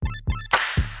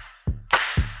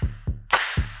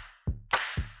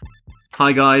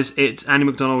Hi guys, it's Andy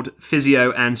McDonald,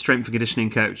 physio and strength and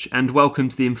conditioning coach, and welcome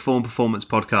to the Informed Performance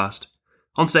podcast.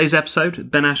 On today's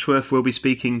episode, Ben Ashworth will be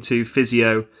speaking to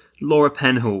physio Laura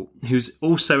Penhall, who's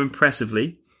also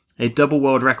impressively a double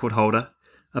world record holder,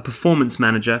 a performance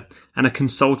manager, and a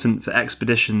consultant for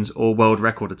expeditions or world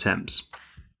record attempts.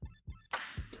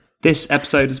 This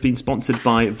episode has been sponsored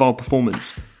by Vol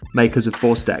Performance, makers of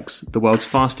ForceDecks, the world's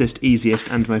fastest, easiest,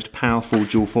 and most powerful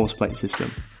dual force plate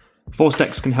system.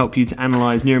 ForceDecks can help you to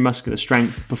analyse neuromuscular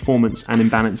strength, performance and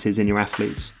imbalances in your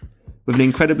athletes. With an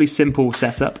incredibly simple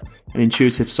setup and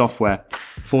intuitive software,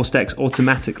 ForceDecks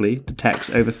automatically detects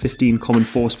over 15 common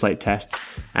force plate tests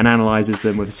and analyses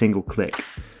them with a single click,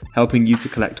 helping you to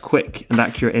collect quick and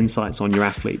accurate insights on your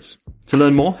athletes. To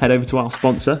learn more, head over to our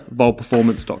sponsor,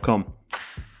 volperformance.com.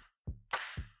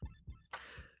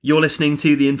 You're listening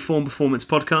to the Informed Performance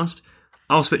podcast.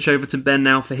 I'll switch over to Ben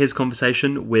now for his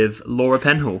conversation with Laura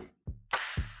Penhall.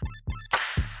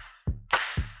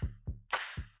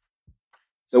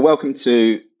 So welcome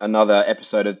to another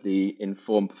episode of the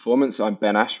Informed Performance. I'm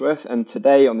Ben Ashworth, and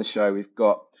today on the show we've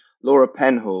got Laura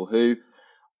Penhall, who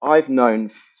I've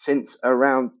known since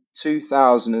around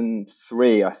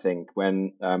 2003, I think,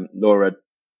 when Laura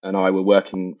and I were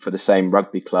working for the same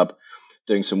rugby club,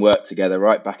 doing some work together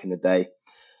right back in the day.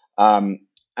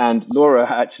 And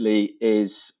Laura actually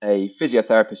is a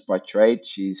physiotherapist by trade.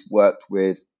 She's worked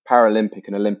with Paralympic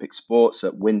and Olympic sports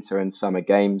at Winter and Summer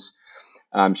Games.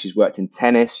 She's worked in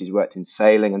tennis, she's worked in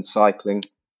sailing and cycling.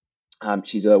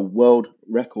 She's a world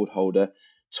record holder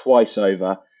twice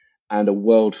over and a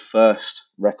world first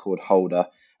record holder.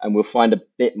 And we'll find a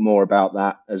bit more about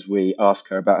that as we ask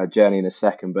her about her journey in a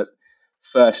second. But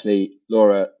firstly,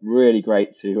 Laura, really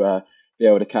great to be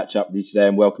able to catch up with you today,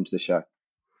 and welcome to the show.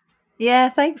 Yeah,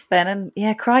 thanks, Ben. And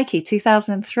yeah, crikey,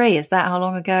 2003. Is that how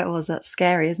long ago it was? That's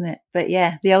scary, isn't it? But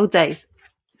yeah, the old days.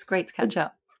 It's great to catch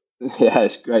up. Yeah,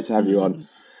 it's great to have you on.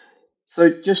 So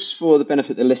just for the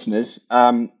benefit of the listeners,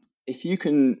 if you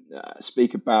can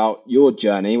speak about your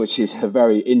journey, which is a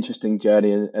very interesting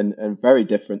journey and very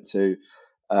different to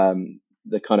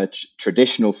the kind of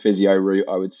traditional physio route,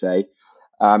 I would say.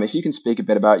 If you can speak a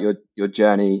bit about your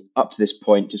journey up to this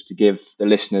point, just to give the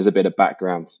listeners a bit of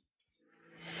background.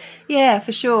 Yeah,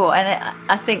 for sure. And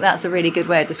I think that's a really good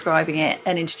way of describing it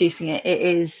and introducing it. It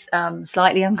is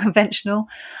slightly unconventional,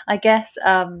 I guess.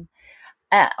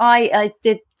 I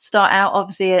did start out,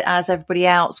 obviously, as everybody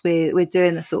else, with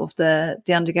doing the sort of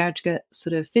the undergraduate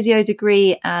sort of physio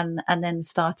degree and then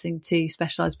starting to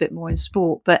specialise a bit more in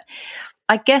sport. But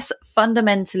I guess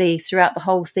fundamentally throughout the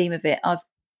whole theme of it, I've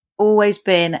always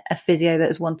been a physio that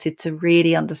has wanted to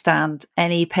really understand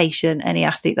any patient, any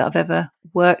athlete that I've ever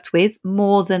worked with,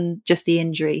 more than just the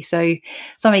injury. So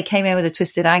if somebody came in with a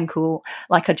twisted ankle,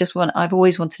 I've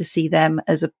always wanted to see them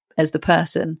as the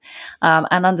person,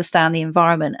 and understand the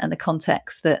environment and the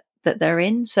context that they're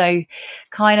in. So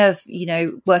kind of,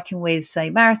 working with, say,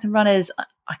 marathon runners,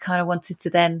 I kind of wanted to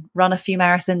then run a few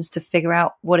marathons to figure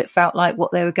out what it felt like,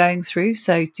 what they were going through.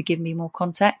 So to give me more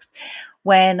context.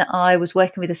 When I was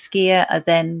working with a skier, I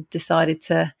then decided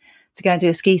to go and do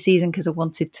a ski season because I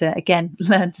wanted to, again,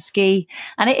 learn to ski.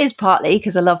 And it is partly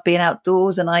because I love being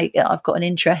outdoors, and I've got an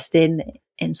interest in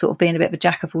sort of being a bit of a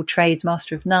jack of all trades,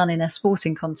 master of none in a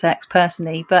sporting context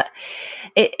personally. But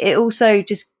it also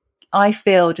just, I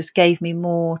feel, just gave me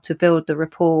more to build the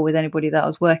rapport with anybody that I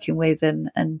was working with,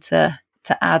 and to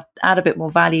add a bit more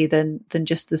value than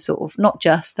just the sort of, not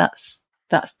just that's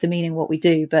demeaning what we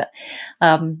do, but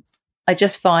I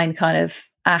just find kind of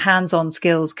our hands-on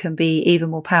skills can be even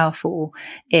more powerful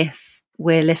if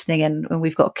we're listening and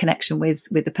we've got a connection with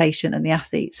the patient and the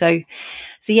athlete. So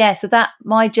that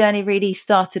my journey really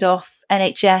started off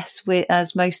NHS with,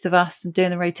 as most of us,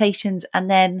 doing the rotations, and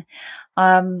then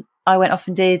I went off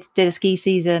and did a ski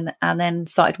season, and then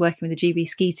started working with the GB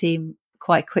ski team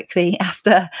quite quickly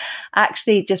after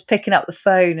actually just picking up the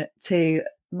phone to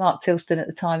Mark Tilston at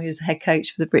the time. He was the head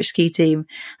coach for the British ski team,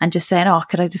 and just saying,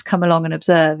 could I just come along and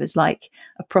observe as like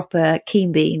a proper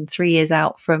keen bean 3 years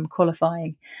out from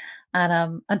qualifying.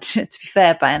 And to be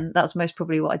fair, Ben, that was most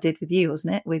probably what I did with you,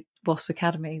 wasn't it? With Boss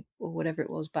Academy or whatever it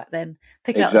was back then,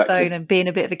 picking up the phone and being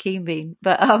a bit of a keen bean.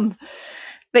 But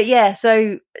yeah,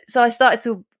 so I started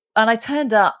to, and I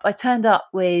turned up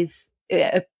with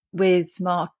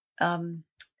Mark,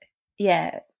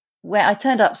 where I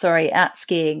turned up, at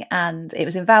skiing, and it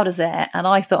was in Val d'Isere, and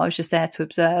I thought I was just there to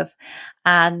observe.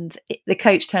 And the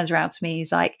coach turns around to me,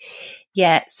 he's like,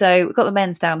 yeah, so we've got the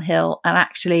men's downhill, and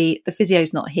actually the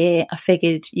physio's not here. I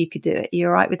figured you could do it. Are you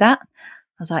all right with that?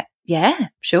 I was like, yeah,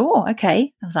 sure.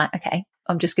 Okay. I was like, okay,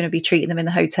 I'm just going to be treating them in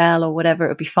the hotel or whatever.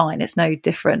 It'll be fine. It's no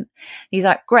different. He's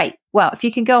like, great. Well, if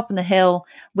you can go up on the hill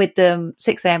with them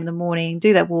 6 a.m. in the morning,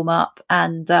 do their warm up,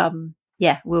 and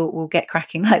we'll get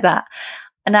cracking like that.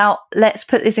 And now let's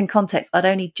put this in context. I'd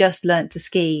only just learned to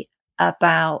ski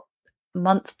about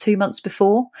 2 months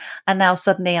before, and now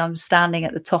suddenly I'm standing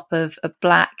at the top of a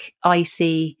black,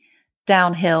 icy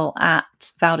downhill at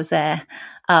Val d'Isere,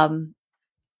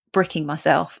 bricking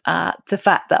myself at the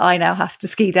fact that I now have to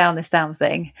ski down this damn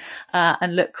thing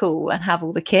and look cool and have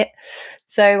all the kit.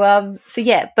 So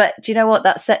yeah, but do you know what?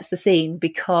 That sets the scene,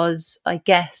 because I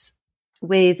guess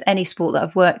with any sport that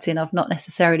I've worked in, I've not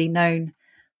necessarily known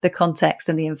the context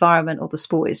and the environment or the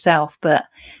sport itself, but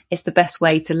it's the best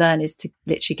way to learn is to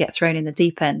literally get thrown in the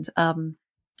deep end. And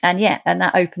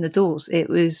that opened the doors. It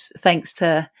was thanks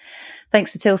to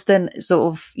Tilston,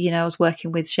 sort of, I was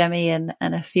working with Shemi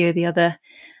and a few of the other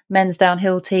men's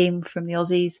downhill team from the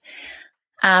Aussies,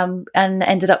 and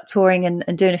ended up touring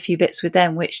and doing a few bits with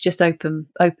them, which just opened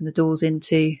the doors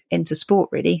into sport,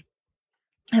 really.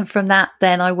 And from that,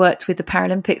 then I worked with the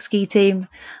Paralympic ski team,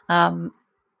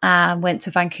 and went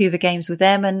to Vancouver Games with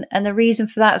them. And the reason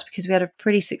for that is because we had a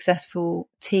pretty successful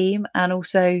team, and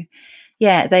also,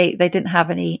 they didn't have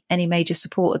any major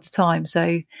support at the time. So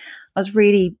I was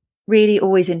really, really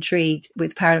always intrigued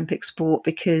with Paralympic sport,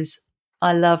 because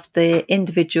I loved the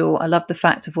individual. I loved the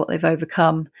fact of what they've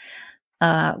overcome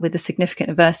with the significant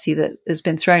adversity that has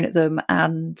been thrown at them.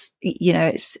 And,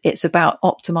 it's about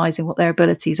optimizing what their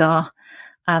abilities are.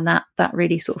 And that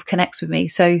really sort of connects with me.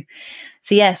 So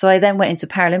I then went into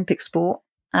Paralympic sport,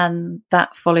 and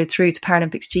that followed through to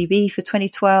Paralympics GB for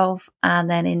 2012, and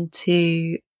then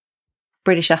into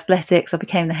British Athletics. I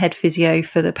became the head physio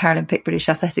for the Paralympic British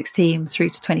Athletics team through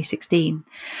to 2016.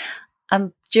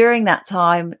 And during that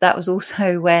time, that was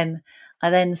also when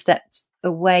I then stepped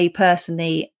away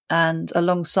personally, and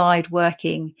alongside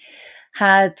working,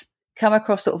 had come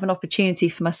across sort of an opportunity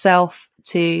for myself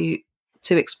to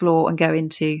explore and go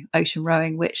into ocean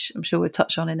rowing, which I'm sure we'll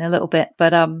touch on in a little bit.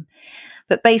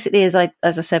 But basically, as I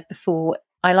said before,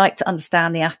 I like to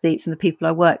understand the athletes and the people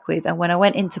I work with. And when I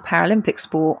went into Paralympic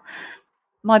sport,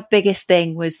 my biggest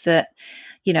thing was that,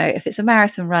 if it's a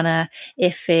marathon runner,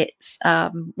 if it's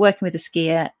working with a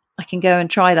skier, I can go and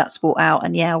try that sport out.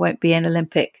 And I won't be an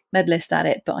Olympic medalist at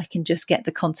it, but I can just get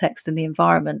the context and the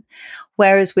environment.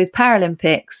 Whereas with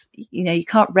Paralympics, you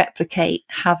can't replicate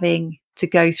having to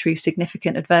go through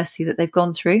significant adversity that they've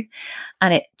gone through.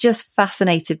 And it just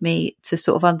fascinated me to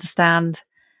sort of understand,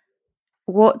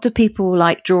 what do people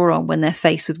draw on when they're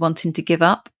faced with wanting to give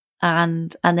up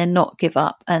and then not give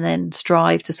up, and then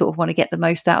strive to sort of want to get the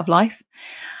most out of life.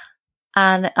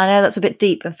 And I know that's a bit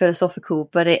deep and philosophical,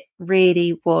 but it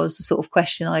really was the sort of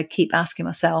question I keep asking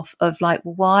myself of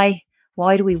why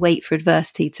do we wait for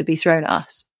adversity to be thrown at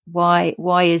us? Why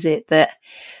is it that,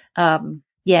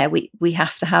 we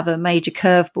have to have a major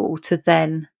curveball to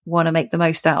then want to make the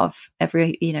most out of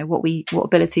every, what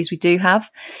abilities we do have.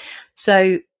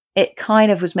 So it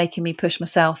kind of was making me push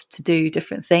myself to do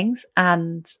different things.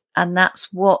 And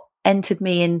that's what entered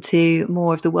me into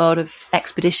more of the world of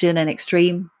expedition and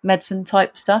extreme medicine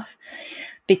type stuff,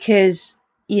 because,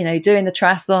 doing the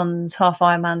triathlons, half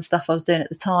Ironman stuff I was doing at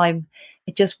the time,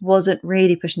 it just wasn't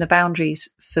really pushing the boundaries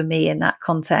for me in that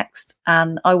context.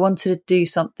 And I wanted to do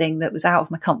something that was out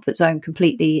of my comfort zone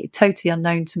completely, totally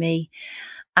unknown to me,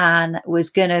 and was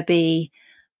going to be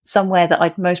somewhere that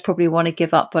I'd most probably want to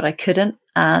give up, but I couldn't,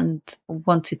 and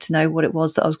wanted to know what it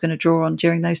was that I was going to draw on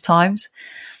during those times.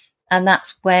 And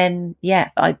that's when,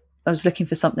 I was looking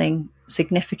for something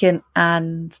significant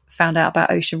and found out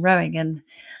about ocean rowing. And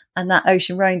that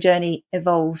ocean rowing journey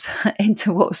evolved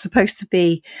into what was supposed to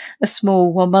be a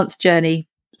small 1 month journey,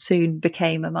 soon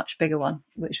became a much bigger one,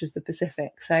 which was the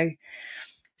Pacific. So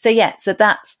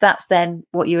that's then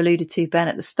what you alluded to, Ben,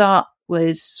 at the start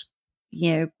was,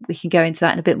 we can go into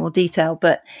that in a bit more detail,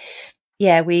 but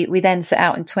we then set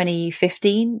out in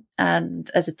 2015, and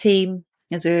as a team,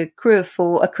 as a crew of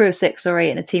 6,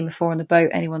 and a team of 4 on the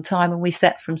boat any one time. And we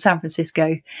set from San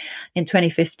Francisco in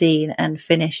 2015 and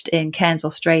finished in Cairns,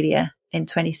 Australia in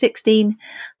 2016.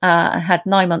 I had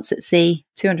 9 months at sea,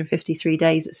 253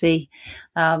 days at sea.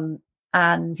 But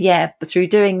through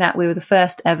doing that, we were the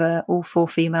first ever all 4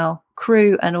 female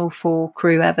crew and all 4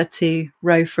 crew ever to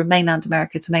row from mainland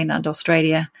America to mainland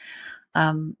Australia,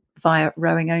 via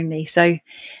rowing only. So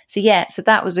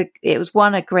that was it was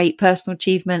a great personal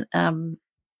achievement,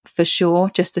 for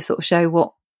sure, just to sort of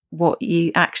show what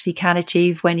you actually can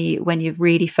achieve when you're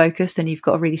really focused and you've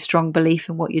got a really strong belief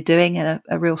in what you're doing and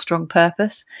a real strong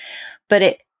purpose.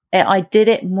 But I did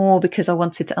it more because I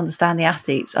wanted to understand the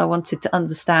athletes. I wanted to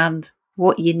understand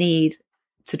what you need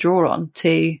to draw on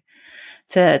to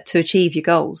achieve your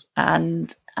goals.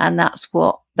 And that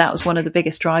was one of the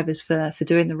biggest drivers for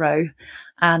doing the row,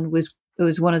 and it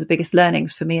was one of the biggest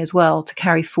learnings for me as well, to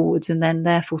carry forwards and then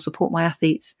therefore support my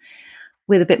athletes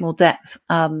with a bit more depth,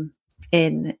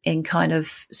 in kind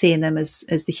of seeing them as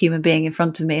the human being in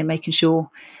front of me, and making sure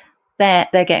they're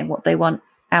getting what they want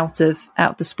out of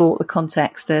the sport, the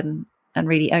context, and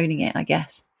really owning it, I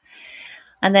guess.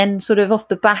 And then sort of off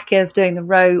the back of doing the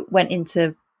row, went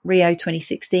into Rio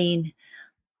 2016,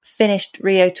 finished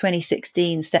Rio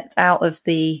 2016, stepped out of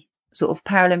the sort of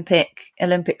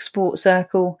Olympic sports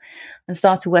circle, and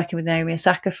started working with Naomi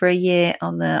Osaka for a year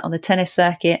on the tennis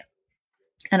circuit.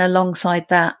 And alongside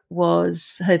that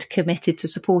had committed to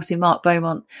supporting Mark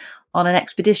Beaumont on an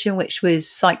expedition which was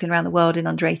cycling around the world in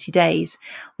under 80 days,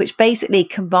 which basically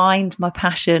combined my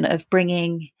passion of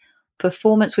bringing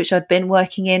performance, which I'd been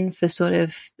working in for sort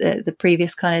of the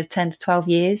previous kind of 10 to 12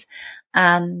 years,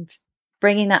 and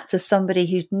bringing that to somebody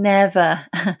who'd never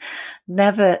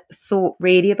thought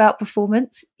really about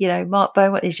performance. You know, Mark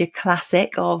Beaumont is your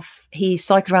classic of, he's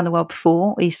cycled around the world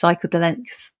before. He cycled the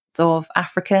length of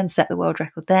Africa and set the world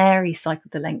record there. He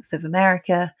cycled the length of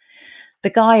America. The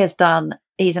guy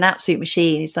he's an absolute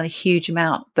machine. He's done a huge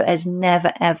amount, but has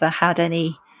never ever had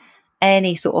any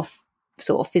sort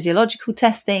of physiological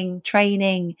testing,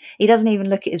 training. He doesn't even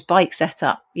look at his bike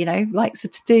setup, you know, likes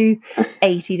to do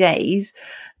 80 days.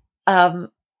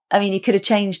 I mean, he could have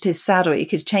changed his saddle. He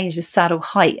could have changed his saddle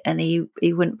height, and he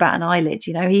wouldn't bat an eyelid.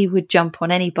 You know, he would jump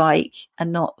on any bike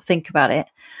and not think about it.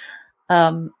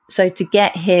 So to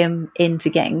get him into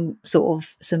getting sort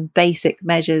of some basic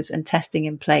measures and testing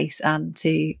in place, and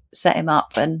to set him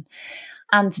up and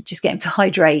to just get him to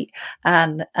hydrate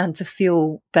and to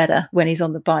fuel better when he's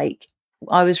on the bike,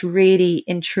 I was really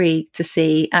intrigued to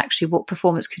see actually what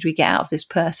performance could we get out of this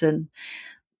person,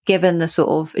 given the sort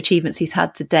of achievements he's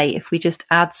had to date. If we just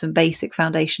add some basic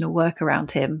foundational work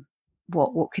around him,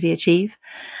 what could he achieve?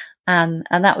 And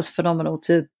that was phenomenal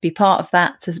to be part of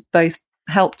that, to both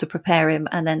help to prepare him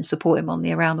and then support him on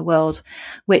the around the world,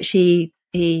 which he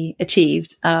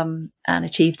achieved, and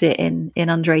achieved it in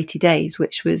under 80 days,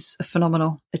 which was a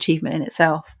phenomenal achievement in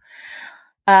itself.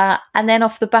 And then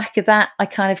off the back of that, I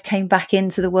kind of came back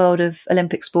into the world of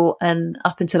Olympic sport, and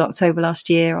up until October last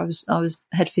year, I was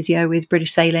head physio with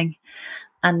British Sailing,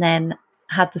 and then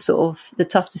had the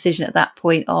tough decision at that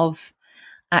point of,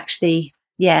 actually,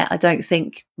 I don't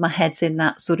think my head's in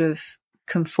that sort of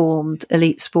conformed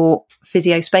elite sport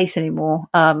physio space anymore,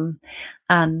 and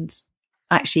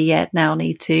actually now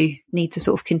need to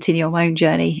sort of continue on my own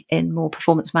journey in more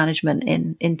performance management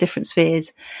in different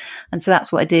spheres. And so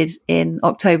that's what I did in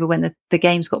October when the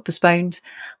games got postponed,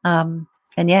 and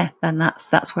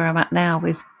that's where I'm at now,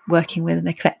 with working with an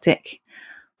eclectic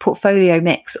portfolio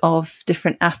mix of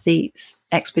different athletes,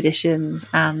 expeditions,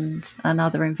 and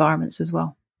other environments as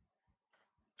well.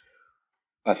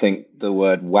 I think the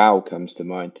word "wow" comes to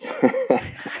mind. I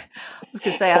was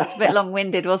going to say, that's a bit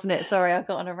long-winded, wasn't it? Sorry, I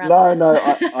got on a rant. No.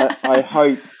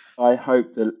 I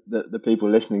hope that the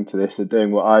people listening to this are doing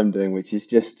what I'm doing, which is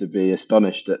just to be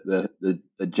astonished at the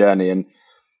journey. And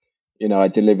you know, I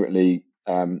deliberately,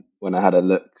 when I had a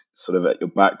look sort of at your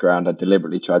background, I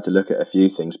deliberately tried to look at a few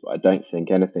things, but I don't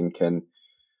think anything can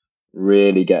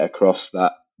really get across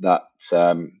that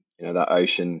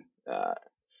ocean.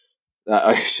 That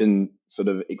ocean sort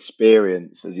of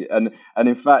experience, and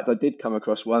in fact, I did come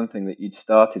across one thing that you'd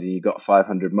started and you got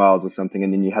 500 miles or something,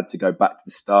 and then you had to go back to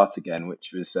the start again, which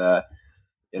was, an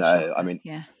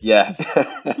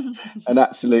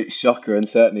absolute shocker, and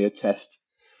certainly a test,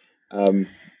 at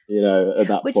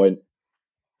that point.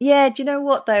 Yeah, do you know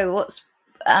what though?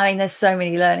 There's so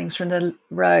many learnings from the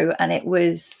row, and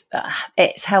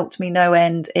it's helped me no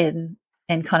end in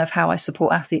kind of how I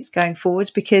support athletes going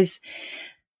forwards, because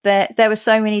there were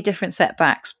so many different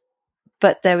setbacks,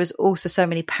 but there was also so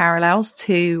many parallels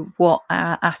to what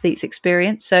our athletes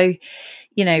experience. So,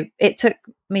 you know, it took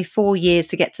me 4 years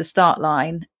to get to start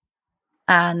line.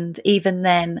 And even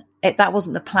then, that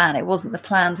wasn't the plan. It wasn't the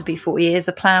plan to be 4 years.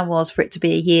 The plan was for it to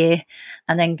be a year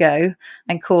and then go.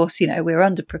 And of course, you know, we were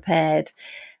underprepared,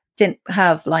 didn't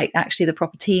have actually the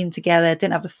proper team together,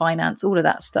 didn't have the finance, all of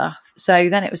that stuff. So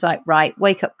then it was like, right,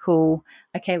 wake up call.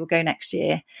 Okay, we'll go next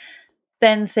year.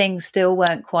 Then things still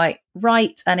weren't quite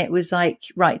right. And it was like,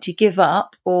 right, do you give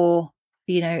up? Or,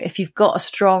 you know, if you've got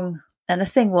and the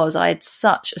thing was, I had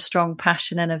such a strong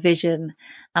passion and a vision.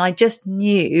 And I just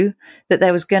knew that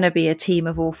there was going to be a team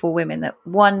of all 4 women that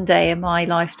one day in my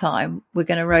lifetime were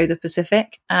going to row the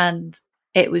Pacific. And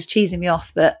it was cheesing me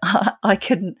off that I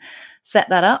couldn't set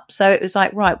that up. So it was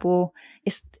like, right, well,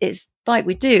 it's like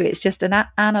we do, it's just an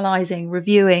analysing,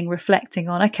 reviewing, reflecting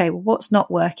on, okay, well, what's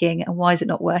not working and why is it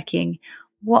not working?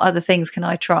 What other things can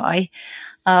I try?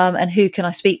 And who can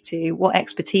I speak to? What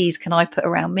expertise can I put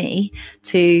around me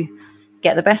to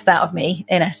get the best out of me,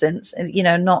 in essence, and, you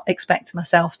know, not expect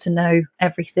myself to know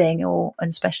everything, and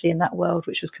especially in that world,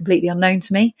 which was completely unknown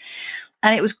to me.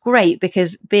 And it was great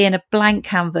because being a blank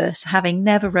canvas, having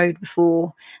never rowed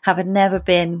before, have never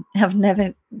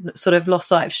sort of lost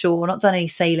sight of shore, not done any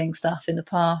sailing stuff in the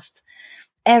past,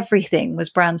 everything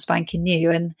was brand spanking new.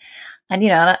 And you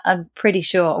know, I'm pretty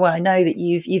sure, well, I know that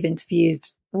you've interviewed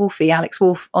Wolfie, Alex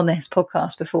Wolf, on this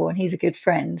podcast before, and he's a good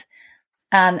friend.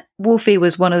 And Wolfie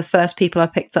was one of the first people I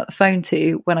picked up the phone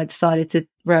to when I decided to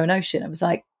row an ocean. I was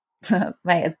like,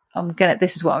 mate,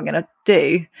 this is what I'm going to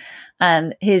do.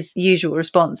 And his usual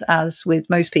response, as with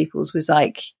most people's, was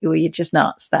like, well, you're just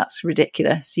nuts. That's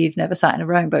ridiculous. You've never sat in a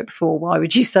rowing boat before. Why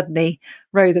would you suddenly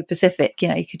row the Pacific? You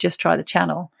know, you could just try the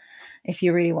Channel if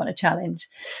you really want a challenge.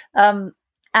 And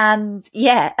I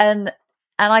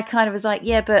kind of was like,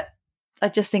 yeah, but I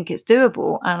just think it's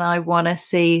doable, and I want to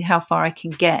see how far I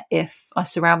can get if I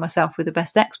surround myself with the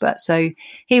best experts. So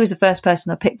he was the first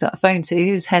person I picked up the phone to.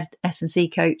 He was head S&C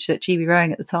coach at GB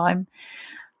Rowing at the time.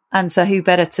 And so who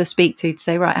better to speak to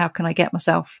say, right, how can I get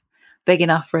myself big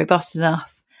enough, robust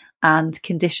enough, and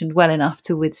conditioned well enough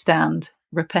to withstand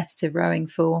repetitive rowing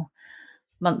for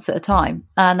months at a time?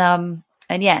 And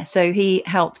yeah, so he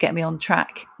helped get me on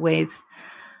track with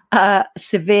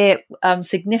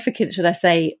significant, should I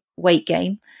say, weight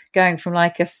gain, going from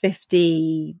like a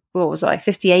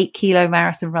 58 kilo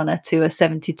marathon runner to a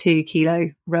 72 kilo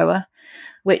rower,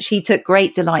 which he took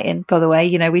great delight in, by the way.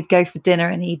 You know, we'd go for dinner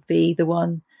and he'd be the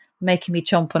one making me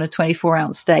chomp on a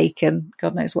 24-ounce steak and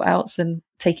God knows what else, and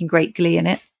taking great glee in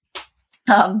it.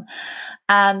 So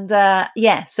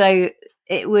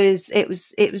it was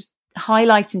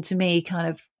highlighting to me kind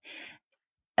of,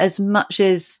 as much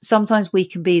as sometimes we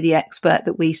can be the expert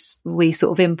that we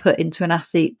sort of input into an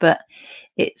athlete, but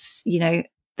it's, you know,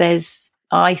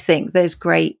 I think there's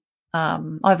great,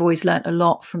 I've always learned a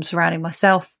lot from surrounding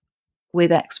myself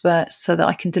with experts so that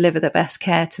I can deliver the best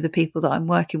care to the people that I'm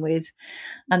working with.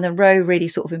 And the row really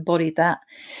sort of embodied that.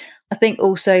 I think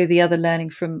also the other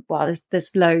learning from, well,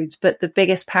 there's loads, but the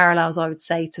biggest parallels I would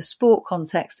say to sport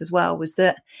context as well was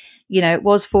that, you know, it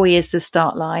was 4 years to the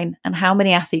start line, and how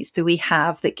many athletes do we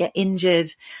have that get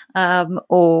injured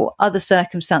or other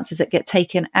circumstances that get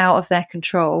taken out of their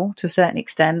control to a certain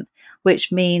extent, which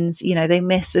means, you know, they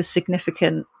miss a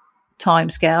significant time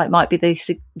scale. It might be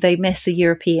they miss a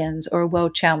Europeans or a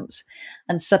world champs,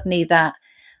 and suddenly that,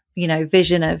 you know,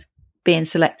 vision of being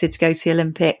selected to go to the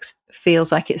Olympics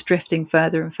feels like it's drifting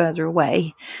further and further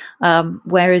away.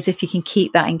 Whereas if you can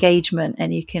keep that engagement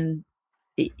and you can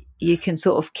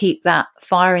sort of keep that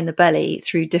fire in the belly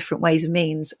through different ways and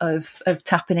means of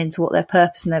tapping into what their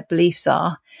purpose and their beliefs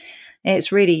are,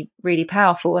 it's really, really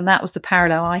powerful. And that was the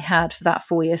parallel I had for that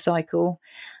 4-year cycle.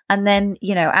 And then,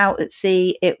 you know, out at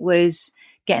sea, it was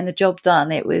getting the job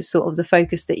done. It was sort of the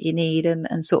focus that you need,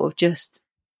 and sort of just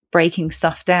breaking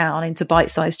stuff down into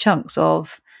bite-sized chunks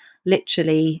of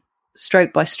literally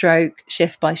stroke by stroke,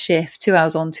 shift by shift, 2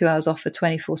 hours on, 2 hours off for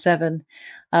 24/7,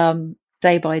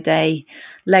 day by day,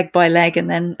 leg by leg. And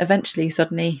then eventually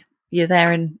suddenly you're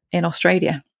there in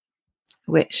Australia,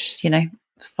 which, you know,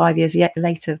 5 years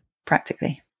later,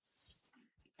 practically.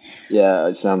 Yeah,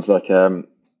 it sounds like a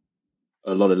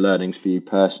lot of learnings for you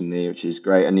personally, which is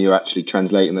great. And you're actually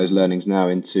translating those learnings now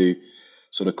into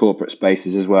sort of corporate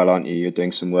spaces as well, aren't you? You're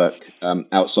doing some work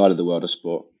outside of the world of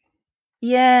sport.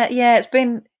 Yeah, it's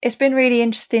been really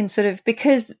interesting, sort of,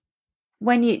 because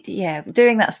when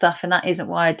doing that stuff, and that isn't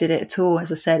why I did it at all.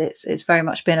 As I said, it's very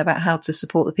much been about how to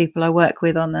support the people I work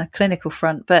with on the clinical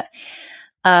front. But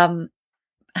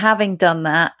having done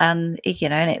that, and you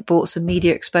know, and it brought some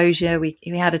media exposure. We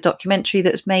had a documentary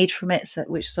that was made from it,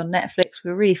 which was on Netflix. We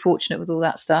were really fortunate with all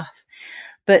that stuff.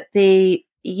 But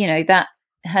that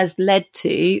has led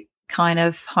to kind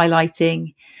of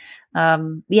highlighting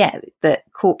that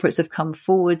corporates have come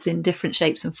forwards in different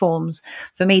shapes and forms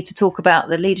for me to talk about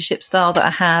the leadership style that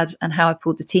I had and how I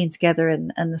pulled the team together,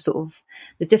 and the sort of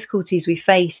the difficulties we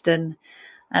faced, and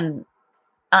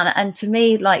to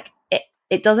me, like,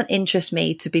 it doesn't interest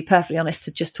me, to be perfectly honest,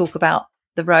 to just talk about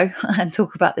the row and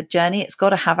talk about the journey. It's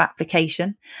got to have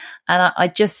application. And I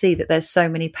just see that there's so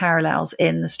many parallels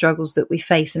in the struggles that we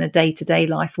face in a day-to-day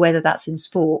life, whether that's in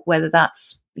sport, whether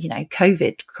that's, you know,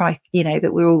 COVID, you know,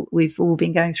 that we've all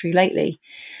been going through lately.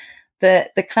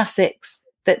 The classics,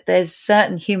 that there's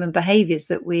certain human behaviors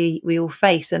that we all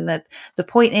face. And that the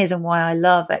point is, and why I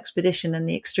love expedition and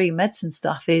the extreme medicine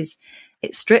stuff, is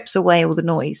it strips away all the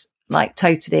noise. like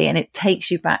totally. And it takes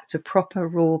you back to proper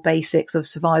raw basics of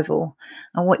survival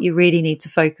and what you really need to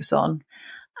focus on.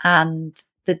 And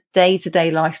the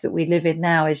day-to-day life that we live in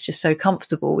now is just so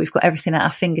comfortable. We've got everything at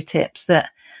our fingertips that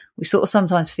we sort of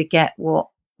sometimes forget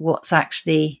what's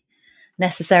actually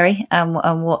necessary and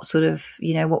what sort of,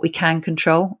 what we can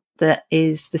control. That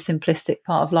is the simplistic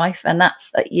part of life. And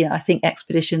that's, I think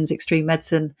Expeditions Extreme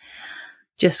Medicine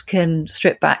just can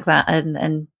strip back that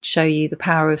and show you the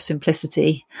power of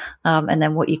simplicity, and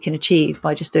then what you can achieve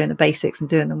by just doing the basics and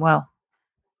doing them well.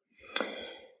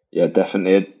 Yeah,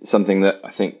 definitely. Something that I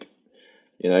think,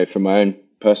 from my own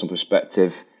personal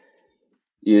perspective,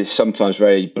 you're sometimes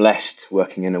very blessed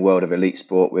working in a world of elite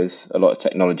sport with a lot of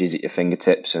technologies at your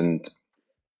fingertips and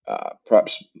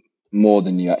perhaps more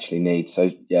than you actually need.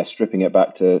 So yeah, stripping it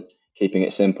back to keeping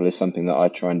it simple is something that I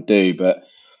try and do, but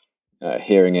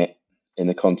hearing it in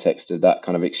the context of that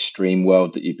kind of extreme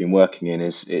world that you've been working in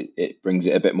it brings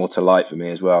it a bit more to light for me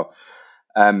as well.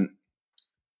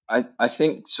 I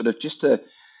think sort of just to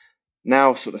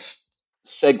now sort of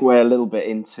segue a little bit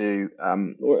into,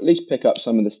 or at least pick up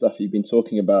some of the stuff you've been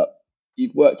talking about.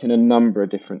 You've worked in a number of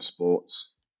different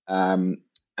sports,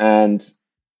 and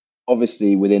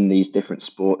obviously within these different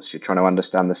sports, you're trying to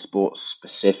understand the sports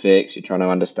specifics. You're trying to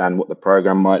understand what the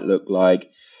program might look like,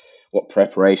 what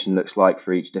preparation looks like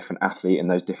for each different athlete in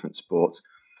those different sports.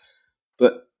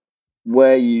 But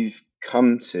where you've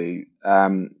come to,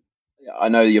 I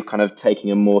know you're kind of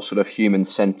taking a more sort of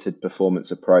human-centered performance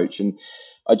approach, and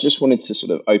I just wanted to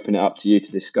sort of open it up to you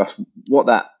to discuss what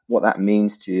that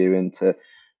means to you, and to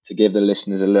give the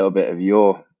listeners a little bit of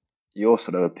your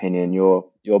sort of opinion,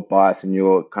 your bias, and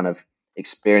your kind of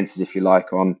experiences, if you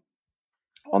like, on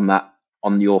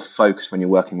your focus when you're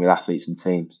working with athletes and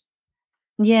teams.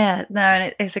 Yeah, no,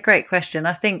 and it's a great question.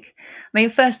 I mean,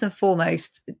 first and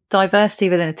foremost, diversity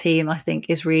within a team, I think,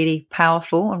 is really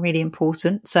powerful and really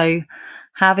important. So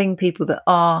having people that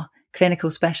are clinical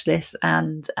specialists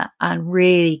and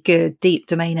really good deep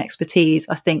domain expertise,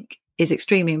 I think, is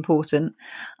extremely important.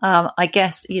 I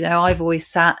guess, I've always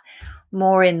sat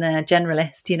more in the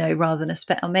generalist, rather than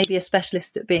or maybe a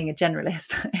specialist at being a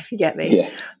generalist, if you get me. Yeah.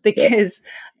 Because,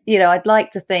 I'd like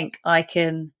to think I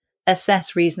can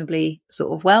assess reasonably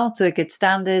sort of well to a good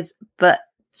standard. But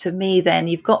to me, then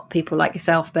you've got people like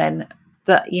yourself, Ben,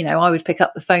 that, I would pick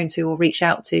up the phone to or reach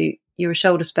out to. You're a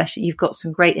shoulder specialist. You've got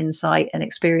some great insight and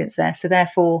experience there. So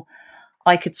therefore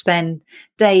I could spend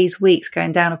days, weeks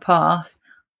going down a path,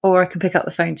 or I can pick up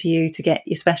the phone to you to get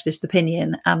your specialist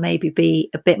opinion and maybe be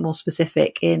a bit more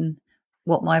specific in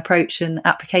what my approach and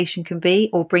application can be,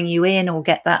 or bring you in, or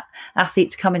get that athlete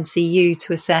to come and see you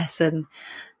to assess and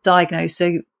diagnose.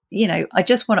 So, I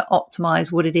just want to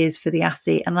optimize what it is for the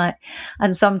athlete.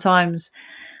 And sometimes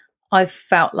I've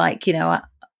felt like, I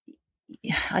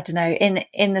don't know,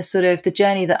 in the sort of the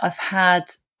journey that I've had,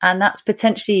 and that's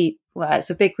potentially, it's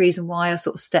a big reason why I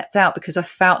sort of stepped out, because I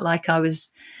felt like I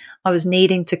was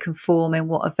needing to conform in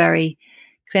what a very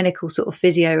clinical sort of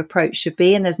physio approach should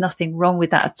be. And there's nothing wrong with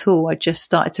that at all. I just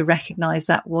started to recognize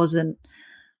that wasn't,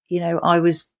 I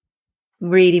was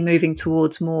really moving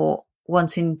towards more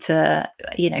wanting to,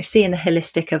 seeing the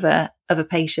holistic of a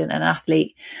patient and an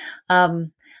athlete.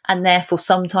 And therefore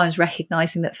sometimes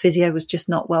recognizing that physio was just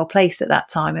not well placed at that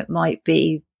time. It might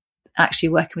be actually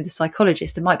working with a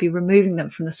psychologist. It might be removing them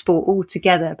from the sport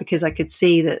altogether, because I could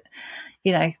see that,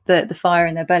 the fire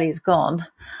in their belly is gone,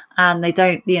 and they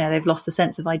don't, they've lost a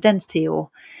sense of identity, or,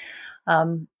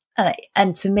 and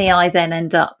to me, I then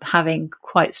end up having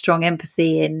quite strong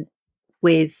empathy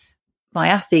with my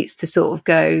athletes to sort of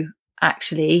go,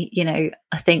 actually,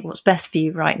 I think what's best for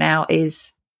you right now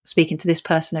is speaking to this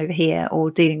person over here, or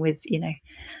dealing with,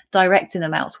 directing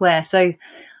them elsewhere. So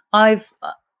I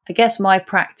guess my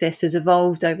practice has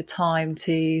evolved over time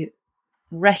to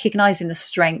recognizing the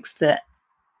strengths that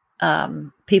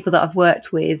people that I've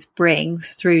worked with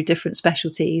brings through different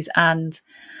specialties, and,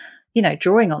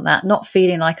 drawing on that, not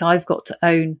feeling like I've got to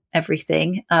own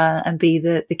everything and be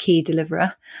the key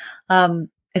deliverer.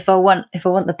 If I want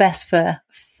the best for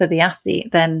the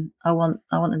athlete, then I want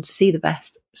them to see the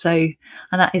best. So,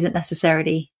 and that isn't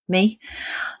necessarily me.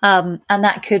 And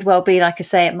that could well be, like I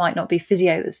say, it might not be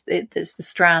physio that's the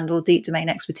strand or deep domain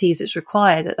expertise that's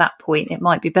required at that point. It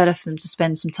might be better for them to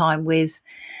spend some time with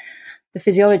the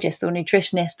physiologist or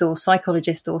nutritionist or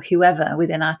psychologist or whoever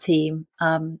within our team,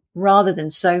 rather than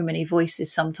so many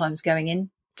voices sometimes going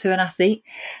into an athlete.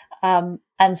 And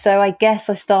so I guess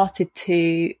I've started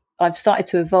to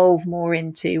evolve more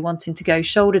into wanting to go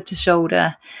shoulder to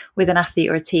shoulder with an athlete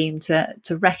or a team to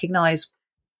recognize,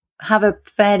 have a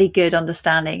fairly good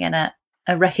understanding and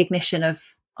a recognition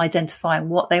of identifying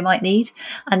what they might need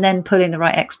and then pulling the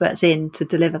right experts in to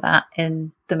deliver that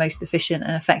in the most efficient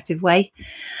and effective way.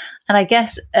 And I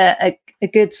guess a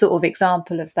good sort of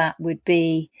example of that would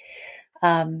be,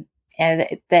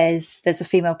 there's a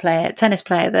female player, tennis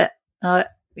player that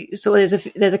so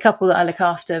there's a couple that I look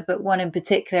after, but one in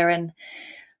particular,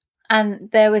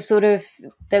 and there was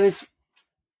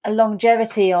a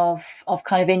longevity of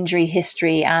kind of injury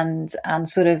history and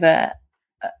sort of a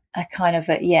kind of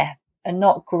a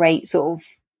not great sort of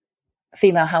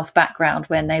female health background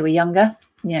when they were younger,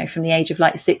 from the age of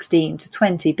like 16 to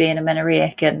 20 being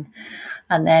amenorrheic and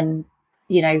then,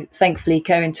 thankfully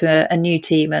go into a new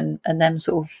team and them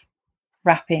sort of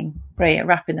wrapping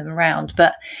them around.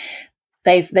 But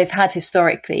they've had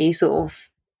historically sort of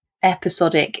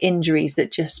episodic injuries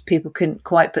that just people couldn't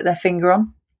quite put their finger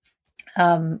on.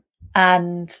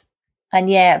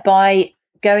 By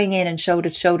going in and shoulder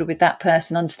to shoulder with that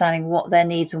person, understanding what their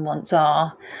needs and wants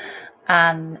are,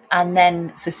 and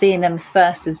then so seeing them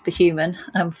first as the human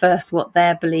and first what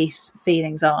their beliefs,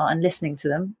 feelings are, and listening to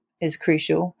them is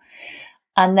crucial.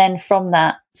 And then from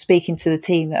that, speaking to the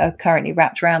team that are currently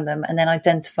wrapped around them, and then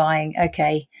identifying,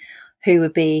 okay, who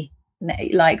would be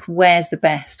like, where's the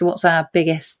best? What's our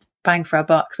biggest bang for our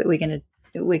buck that we're going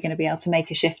to be able to make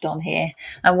a shift on here,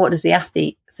 and what does the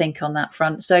athlete think on that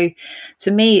front? So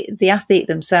to me, the athlete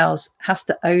themselves has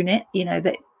to own it,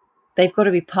 that they've got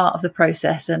to be part of the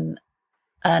process.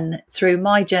 And through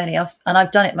my journey,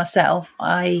 I've done it myself,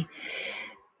 I've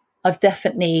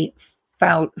definitely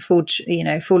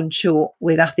fallen short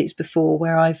with athletes before,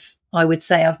 where I would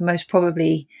say I've most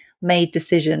probably made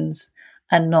decisions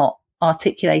and not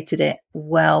articulated it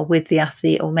well with the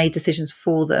athlete, or made decisions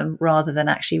for them rather than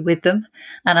actually with them.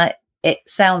 And it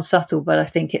sounds subtle, but I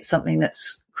think it's something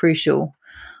that's crucial.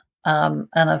 And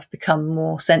I've become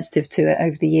more sensitive to it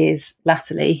over the years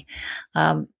latterly,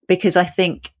 because I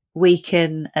think we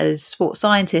can, as sports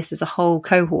scientists, as a whole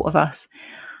cohort of us,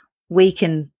 we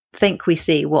can think we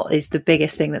see what is the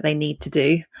biggest thing that they need to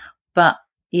do, but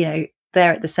they're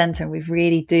at the center, and we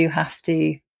really do have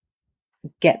to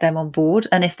get them on board.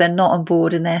 And if they're not on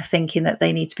board and they're thinking that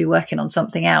they need to be working on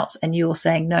something else, and you're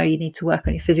saying, no, you need to work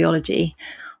on your physiology,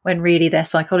 when really their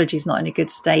psychology is not in a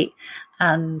good state,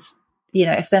 and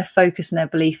if their focus and their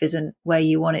belief isn't where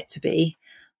you want it to be,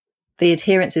 the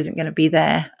adherence isn't going to be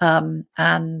there,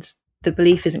 and the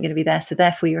belief isn't going to be there, so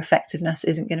therefore your effectiveness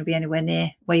isn't going to be anywhere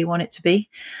near where you want it to be.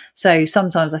 So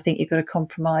sometimes I think you've got to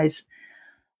compromise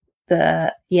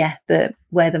where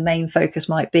the main focus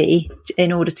might be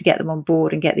in order to get them on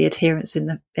board and get the adherence in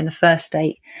the first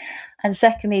state. And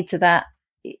secondly to that,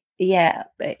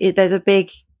 there's a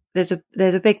big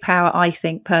power, I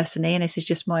think personally, and this is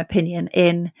just my opinion,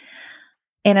 in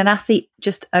an athlete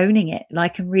just owning it,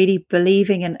 like, and really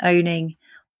believing and owning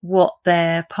what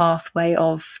their pathway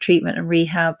of treatment and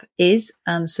rehab is.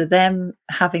 And so them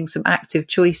having some active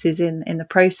choices in the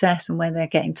process, and when they're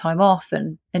getting time off,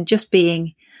 and just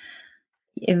being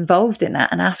involved in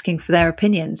that and asking for their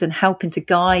opinions and helping to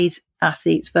guide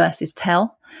athletes versus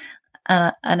tell.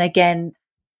 And again,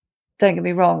 don't get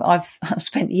me wrong, I've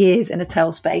spent years in a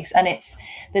tell space, and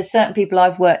there's certain people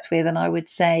I've worked with, and I would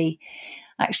say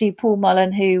actually Paul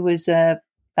Mullen, who was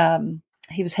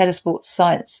he was head of sports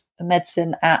science and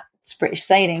medicine at British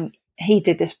Sailing, he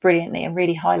did this brilliantly and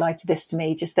really highlighted this to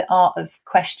me, just the art of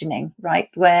questioning, right?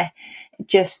 Where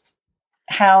just,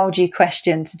 how do you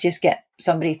question to just get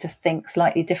somebody to think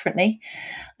slightly differently,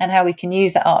 and how we can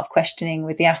use that art of questioning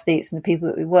with the athletes and the people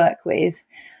that we work with,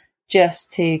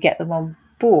 just to get them on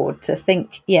board to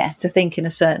think in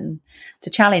to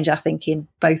challenge our thinking,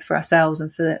 both for ourselves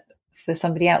and for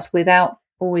somebody else, without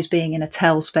always being in a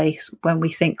tell space when we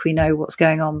think we know what's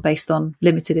going on based on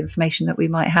limited information that we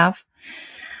might have.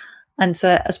 And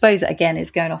so I suppose, again,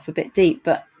 it's going off a bit deep,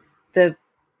 but to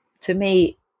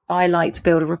me, I like to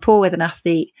build a rapport with an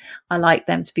athlete. I like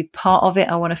them to be part of it.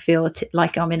 I want to feel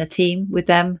like I'm in a team with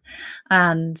them,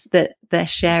 and that they're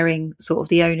sharing sort of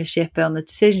the ownership on the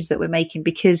decisions that we're making,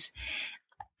 because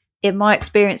in my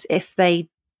experience, if they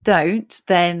don't,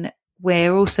 then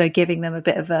we're also giving them a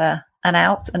bit of an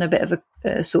out and a bit of a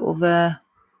sort of a,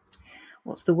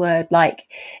 what's the word,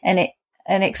 like an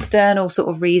external sort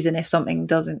of reason if something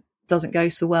doesn't go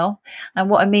so well. And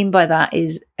what I mean by that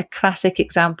is, a classic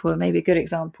example, or maybe a good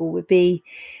example, would be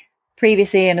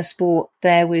previously in a sport,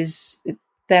 there was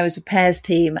a pairs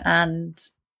team, and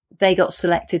they got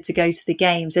selected to go to the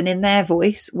games, and in their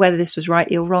voice, whether this was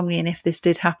rightly or wrongly, and if this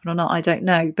did happen or not, I don't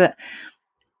know, but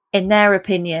in their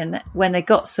opinion, when they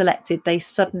got selected, they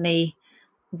suddenly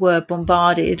were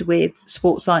bombarded with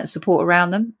sports science support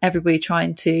around them, everybody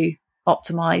trying to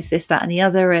optimize this, that, and the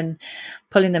other, and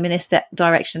pulling them in this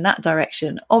direction, that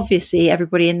direction. Obviously,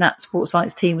 everybody in that sports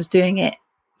science team was doing it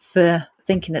for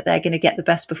thinking that they're going to get the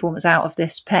best performance out of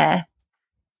this pair.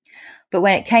 But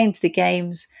when it came to the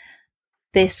games,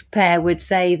 this pair would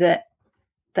say that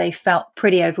they felt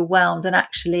pretty overwhelmed and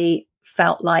actually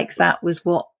felt like that was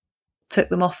what took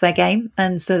them off their game.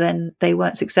 And so then they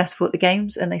weren't successful at the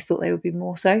games, and they thought they would be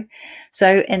more so.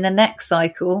 So in the next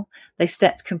cycle, they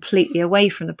stepped completely away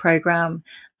from the program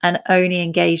and only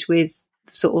engaged with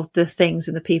sort of the things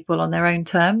and the people on their own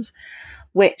terms,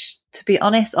 which, to be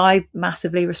honest, I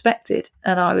massively respected.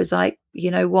 And I was like,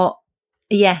 you know what?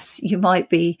 Yes, you might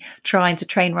be trying to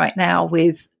train right now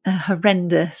with a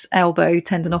horrendous elbow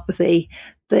tendinopathy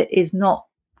that is not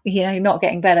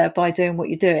getting better by doing what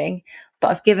you're doing. But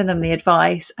I've given them the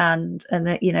advice, and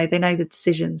that, you know, they know the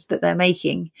decisions that they're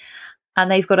making,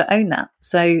 and they've got to own that.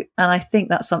 So, and I think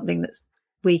that's something that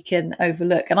we can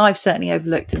overlook. And I've certainly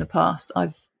overlooked in the past.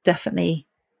 I've definitely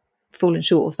fallen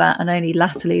short of that. And only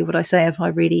latterly would I say have I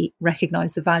really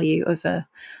recognised the value of an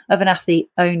athlete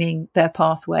owning their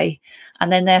pathway,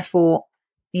 and then therefore,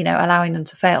 you know, allowing them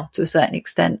to fail to a certain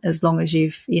extent, as long as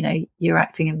you're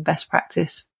acting in best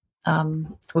practice,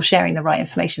 or sharing the right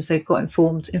information. So you've got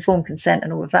informed consent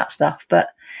and all of that stuff. But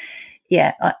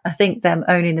yeah, I think them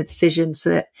owning the decision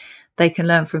so that they can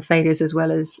learn from failures as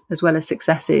well as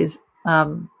successes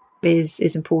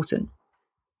is important.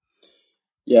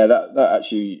 Yeah, that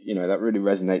actually, you know, that really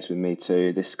resonates with me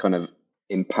too. This kind of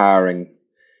empowering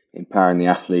the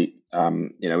athlete.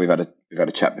 You know, we've had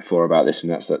a chat before about this,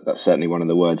 and that's certainly one of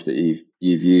the words that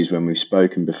you've used when we've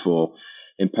spoken before.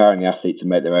 Empowering the athlete to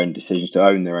make their own decisions, to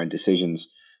own their own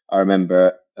decisions. I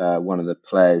remember one of the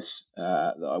players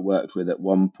that I worked with at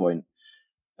one point,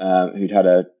 who'd had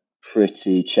a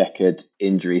pretty checkered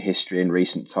injury history in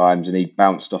recent times, and he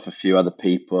bounced off a few other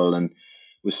people and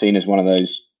was seen as one of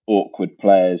those awkward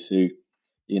players who,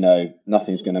 you know,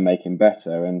 nothing's going to make him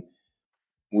better. And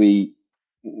we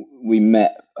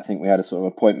met, I think we had a sort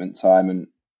of appointment time, and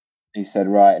he said,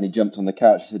 right, and he jumped on the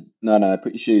couch. He said, no,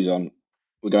 put your shoes on.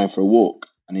 We're going for a walk.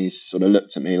 And he sort of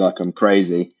looked at me like I'm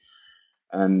crazy.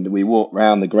 And we walked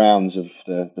round the grounds of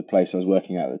the place I was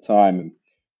working at the time. And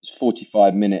it was a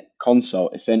 45-minute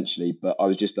consult, essentially. But I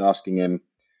was just asking him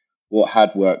what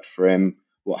had worked for him,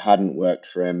 what hadn't worked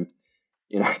for him,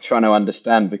 you know, trying to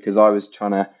understand, because I was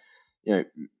trying to, you know,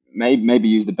 maybe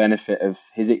use the benefit of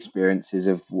his experiences,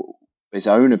 of his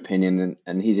own opinion.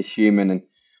 And he's a human, and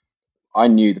I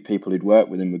knew the people who'd worked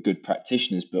with him were good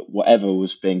practitioners, but whatever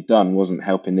was being done wasn't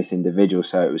helping this individual.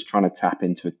 So it was trying to tap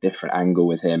into a different angle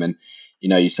with him. And, you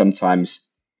know, you sometimes,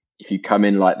 if you come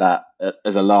in like that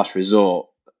as a last resort,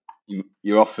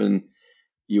 you often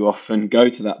go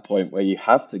to that point where you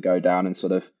have to go down and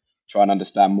sort of try and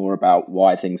understand more about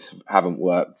why things haven't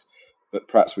worked. But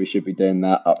perhaps we should be doing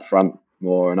that up front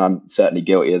more. And I'm certainly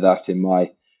guilty of that in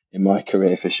my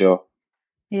career for sure.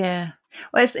 Yeah.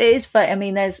 Well, it is funny. I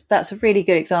mean, that's a really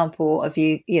good example of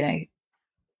you know,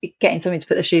 getting somebody to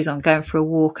put the shoes on, going for a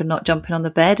walk, and not jumping on the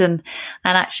bed. And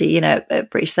actually, you know, at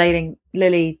British Sailing,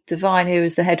 Lily Devine, who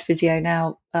is the head physio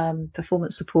now,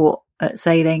 performance support at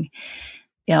Sailing,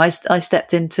 you know, I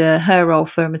stepped into her role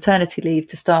for maternity leave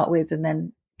to start with, and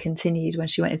then continued when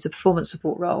she went into performance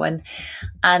support role,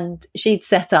 and she'd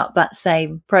set up that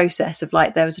same process of,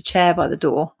 like, there was a chair by the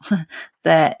door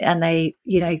there, and they,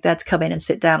 you know, they had to come in and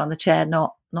sit down on the chair,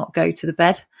 not go to the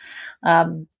bed.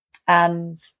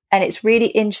 And it's really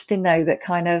interesting though, that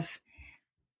kind of,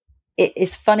 it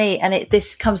is funny, and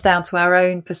this comes down to our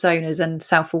own personas and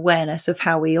self-awareness of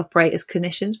how we operate as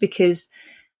clinicians, because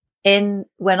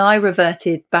when I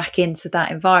reverted back into that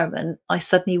environment, I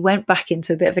suddenly went back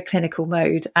into a bit of a clinical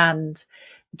mode and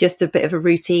just a bit of a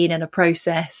routine and a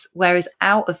process. Whereas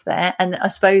out of there, and I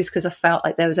suppose because I felt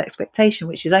like there was expectation,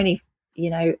 which is only,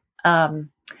 you know,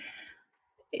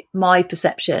 my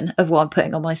perception of what I'm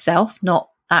putting on myself, not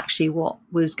actually what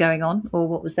was going on or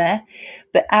what was there.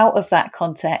 But out of that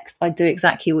context, I do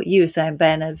exactly what you were saying,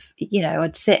 Ben, of, you know,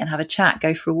 I'd sit and have a chat,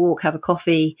 go for a walk, have a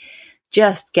coffee,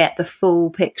 just get the full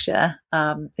picture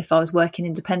if I was working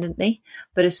independently.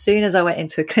 But as soon as I went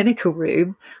into a clinical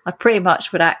room, I pretty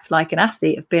much would act like an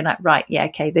athlete of being like, right, yeah,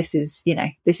 okay, this is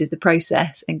the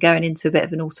process, and going into a bit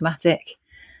of an automatic,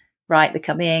 right, they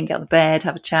come in, get on the bed,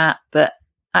 have a chat. But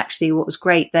actually what was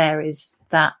great there is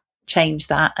that changed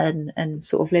that, and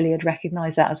sort of Lily had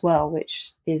recognised that as well,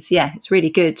 which is, yeah, it's really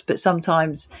good. But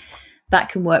sometimes that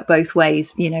can work both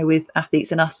ways, you know, with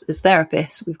athletes and us as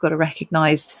therapists. We've got to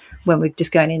recognise when we're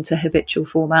just going into habitual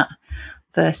format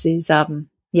versus,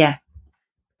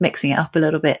 mixing it up a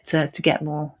little bit to get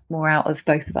more out of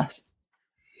both of us.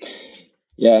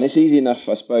 Yeah, and it's easy enough,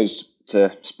 I suppose,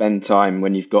 to spend time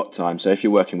when you've got time. So if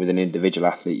you're working with an individual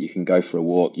athlete, you can go for a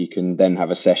walk, you can then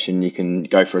have a session, you can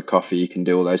go for a coffee, you can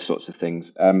do all those sorts of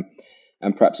things, and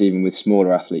perhaps even with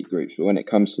smaller athlete groups. But when it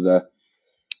comes to the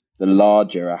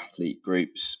larger athlete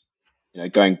groups,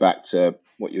 going back to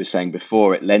what you were saying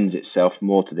before, it lends itself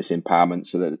more to this empowerment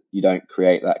so that you don't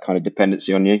create that kind of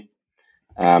dependency on you.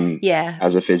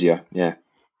 As a physio, no,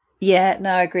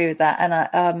 I agree with that,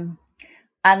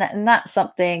 and that's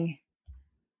something.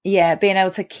 Yeah, being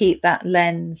able to keep that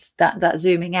lens, that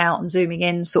zooming out and zooming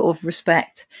in sort of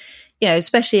respect,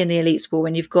 especially in the elite sport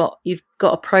when you've got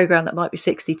a program that might be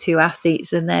 62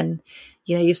 athletes, and then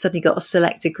you've suddenly got a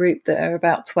selected group that are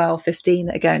about 12, 15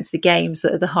 that are going to the games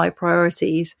that are the high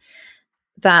priorities.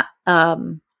 That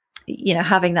having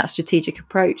that strategic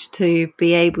approach to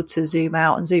be able to zoom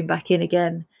out and zoom back in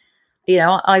again.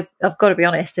 I've got to be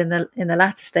honest, in the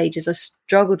latter stages, I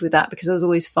struggled with that because I was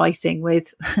always fighting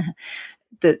with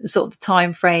the sort of the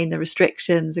time frame, the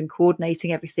restrictions, and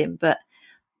coordinating everything. But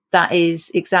that is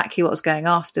exactly what I was going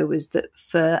after, was that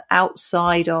for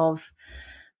outside of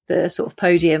the sort of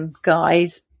podium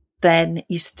guys, then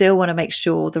you still want to make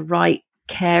sure the right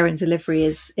care and delivery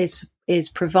is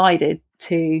provided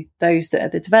to those that are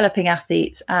the developing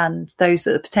athletes and those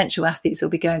that are the potential athletes that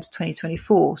will be going to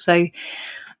 2024. So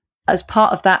as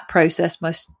part of that process, my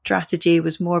strategy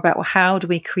was more about, well, how do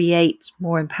we create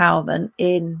more empowerment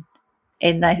in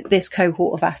this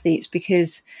cohort of athletes?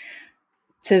 Because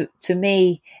to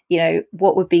me,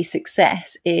 what would be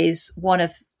success is one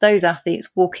of those athletes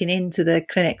walking into the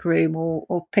clinic room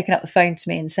or picking up the phone to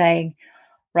me and saying,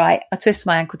 right, I twisted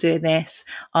my ankle doing this.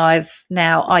 I've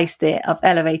now iced it. I've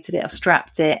elevated it. I've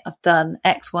strapped it. I've done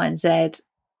X, Y, and Z.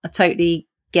 I totally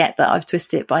get that I've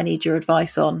twisted it, but I need your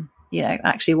advice on,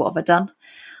 actually, what have I done?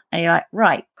 And you're like,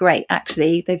 right, great.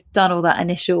 Actually, they've done all that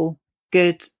initial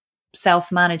good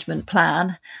self-management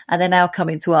plan, and they're now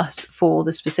coming to us for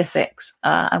the specifics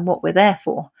and what we're there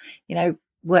for,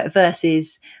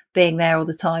 versus being there all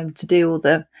the time to do all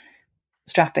the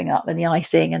strapping up and the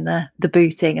icing and the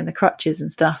booting and the crutches and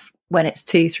stuff when it's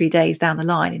 2-3 days down the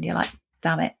line, and you're like,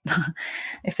 damn it,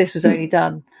 if this was only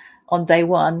done on day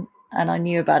one and I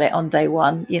knew about it on day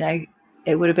one,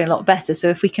 it would have been a lot better. So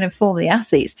if we can inform the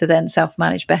athletes to then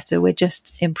self-manage better, we're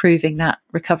just improving that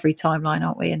recovery timeline,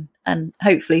 aren't we? And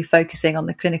hopefully focusing on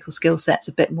the clinical skill sets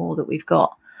a bit more that we've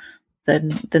got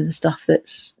than the stuff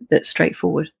that's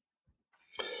straightforward.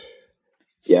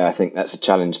 Yeah, I think that's a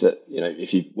challenge that,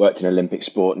 if you've worked in Olympic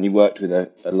sport and you worked with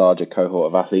a larger cohort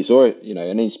of athletes, or,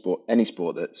 any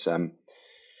sport that's,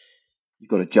 you've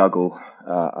got to juggle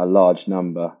a large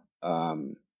number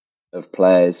of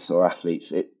players or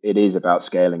athletes. It is about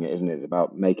scaling it, isn't it? It's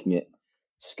about making it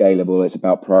scalable. It's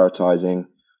about prioritizing.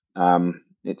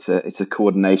 It's a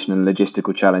coordination and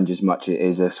logistical challenge as much as it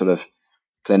is a sort of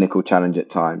clinical challenge at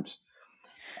times.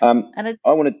 I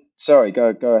want to. Sorry, go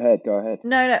ahead.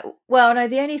 No. Well, no.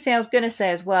 The only thing I was going to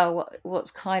say as well, what's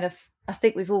kind of, I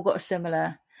think we've all got a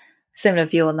similar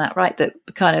view on that, right? That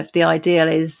kind of the ideal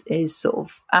is sort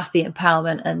of athlete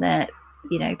empowerment, and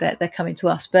they're coming to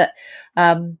us, but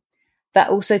that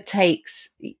also takes,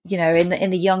 in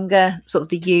the younger sort of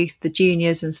the youth, the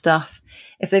juniors and stuff,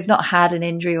 if they've not had an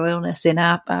injury or illness in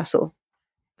our sort of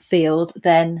field,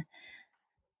 then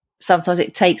sometimes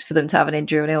it takes for them to have an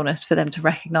injury or an illness for them to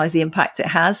recognize the impact it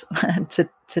has and to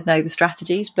know the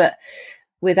strategies. But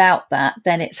without that,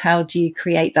 then it's how do you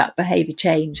create that behavior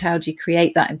change? How do you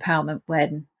create that empowerment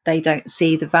when they don't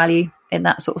see the value in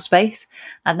that sort of space?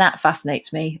 And that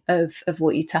fascinates me of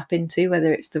what you tap into,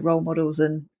 whether it's the role models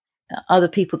and other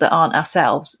people that aren't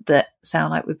ourselves that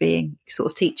sound like we're being sort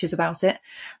of teachers about it,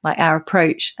 like our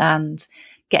approach, and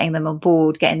getting them on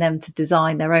board, getting them to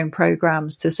design their own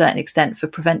programs to a certain extent for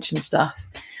prevention stuff,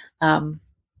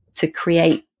 to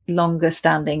create longer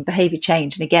standing behavior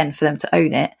change. And again, for them to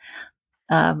own it,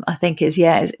 I think is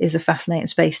a fascinating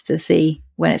space to see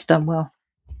when it's done well.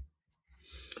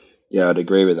 Yeah, I'd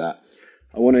agree with that.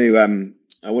 I want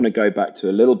to go back to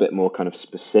a little bit more kind of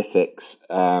specifics.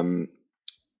 And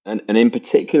in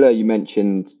particular, you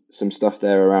mentioned some stuff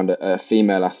there around a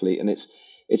female athlete, and it's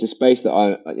a space that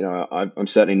I'm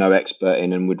certainly no expert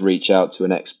in and would reach out to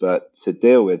an expert to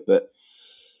deal with. But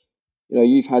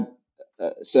you've had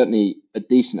certainly a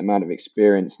decent amount of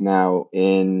experience now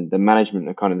in the management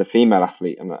of kind of the female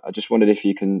athlete, and I just wondered if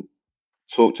you can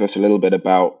talk to us a little bit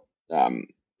about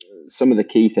some of the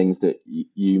key things that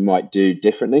you might do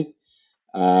differently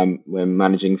when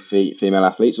managing female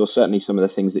athletes, or certainly some of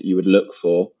the things that you would look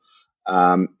for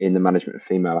in the management of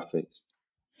female athletes.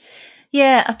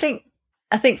 Yeah, I think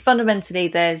I think fundamentally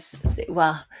there's,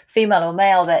 well, female or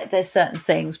male, there's certain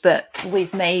things, but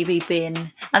we've maybe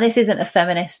been, and this isn't a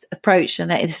feminist approach,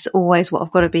 and it's always what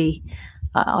I've got to be,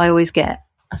 I always get,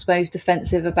 I suppose,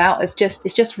 defensive about,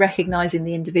 it's just recognizing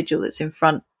the individual that's in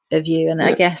front of you. And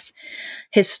I guess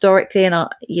historically, and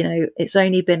it's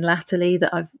only been latterly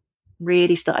that I've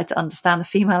really started to understand the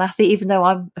female athlete, even though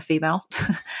I'm a female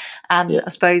and I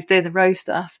suppose doing the row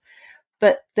stuff.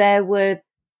 But there were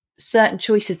certain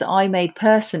choices that I made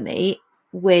personally,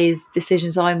 with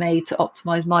decisions I made to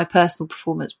optimize my personal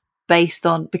performance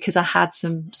because I had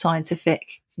some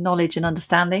scientific knowledge and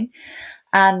understanding.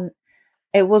 And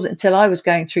it wasn't until I was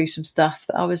going through some stuff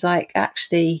that I was like,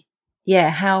 actually,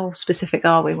 how specific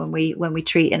are we when we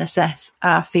treat and assess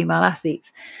our female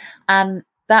athletes? And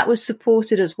that was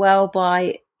supported as well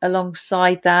by,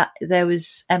 alongside that, there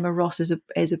was Emma Ross is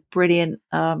a brilliant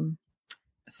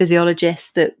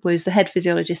physiologist that was the head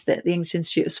physiologist at the English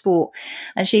Institute of Sport,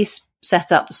 and she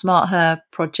set up the Smart Her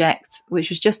project, which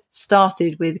was just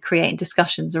started with creating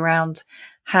discussions around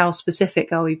how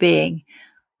specific are we being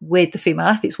with the female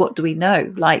athletes, what do we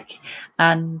know,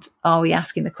 and are we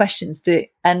asking the questions,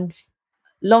 and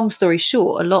long story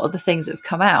short, a lot of the things that have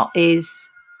come out is,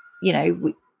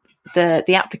 the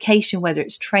application, whether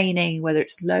it's training, whether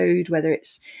it's load, whether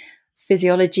it's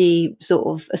physiology sort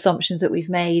of assumptions that we've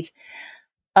made,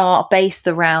 are based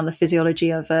around the physiology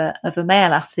of a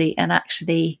male athlete. And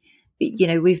actually,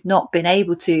 we've not been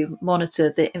able to monitor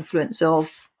the influence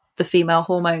of the female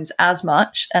hormones as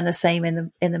much, and the same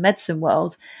in the medicine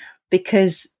world,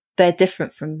 because they're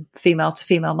different from female to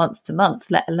female, month to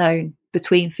month, let alone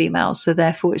between females. So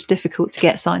therefore it's difficult to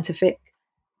get scientific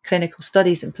clinical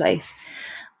studies in place.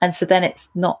 And so then it's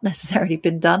not necessarily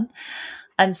been done.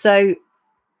 And so,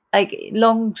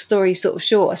 long story sort of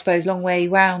short, I suppose, long way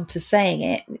round to saying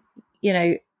it,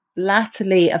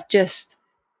 latterly I've just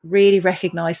really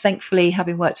recognised, thankfully,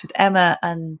 having worked with Emma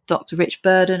and Dr. Rich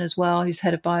Burden as well, who's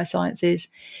head of biosciences,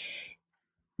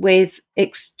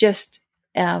 it's just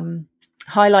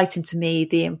highlighting to me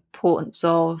the importance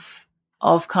of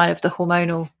kind of the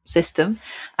hormonal system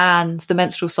and the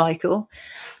menstrual cycle.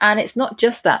 And it's not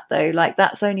just that, though,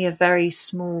 that's only a very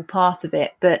small part of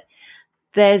it, but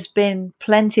there's been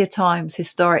plenty of times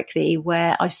historically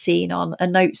where I've seen on a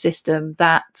note system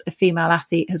that a female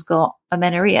athlete has got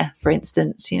amenorrhea, for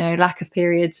instance, lack of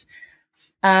periods,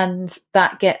 and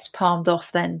that gets palmed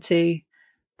off then to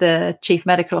the chief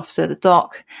medical officer, the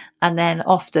doc, and then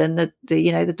often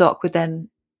the doc would then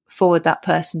forward that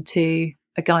person to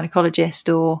a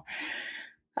gynecologist or,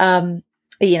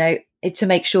 to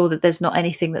make sure that there's not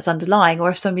anything that's underlying.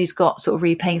 Or if somebody's got sort of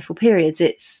really painful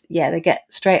periods, they get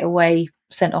straight away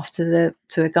sent off to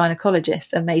a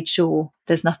gynecologist and made sure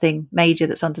there's nothing major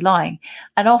that's underlying.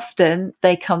 And often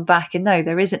they come back and no,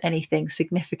 there isn't anything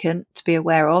significant to be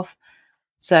aware of.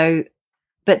 So,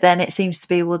 but then it seems to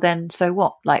be, well, then, so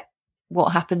what?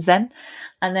 What happens then?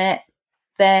 And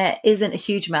there isn't a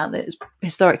huge amount that's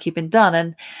historically been done.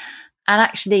 And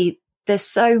actually, there's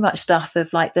so much stuff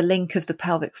of the link of the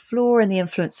pelvic floor and the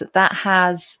influence that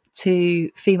has to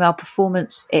female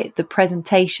performance, the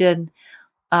presentation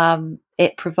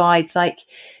it provides.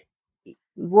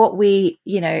 What we,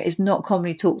 is not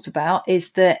commonly talked about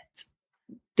is that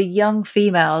the young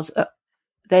females,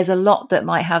 there's a lot that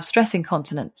might have stress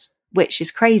incontinence, which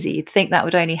is crazy. You'd think that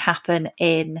would only happen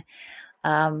in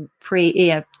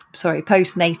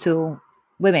postnatal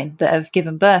women that have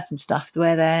given birth and stuff,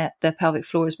 where their pelvic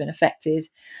floor has been affected.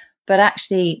 But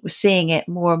actually, we're seeing it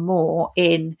more and more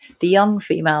in the young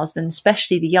females, and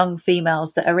especially the young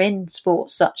females that are in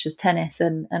sports such as tennis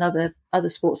and other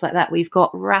sports like that. We've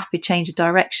got rapid change of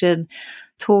direction,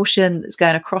 torsion that's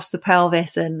going across the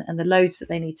pelvis, and the loads that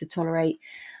they need to tolerate.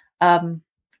 And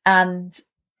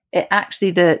it actually,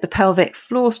 the pelvic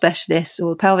floor specialists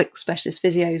or pelvic specialist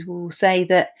physios will say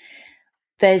that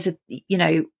there's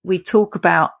we talk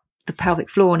about the pelvic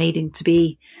floor needing to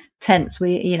be tense,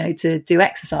 to do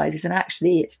exercises, and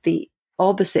actually it's the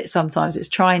opposite. Sometimes it's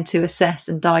trying to assess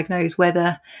and diagnose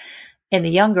whether in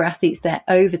the younger athletes they're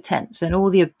over tense, and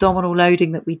all the abdominal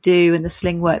loading that we do and the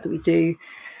sling work that we do,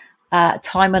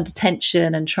 time under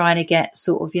tension and trying to get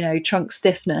sort of trunk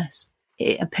stiffness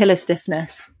and pillar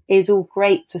stiffness is all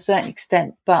great to a certain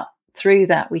extent, but through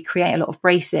that we create a lot of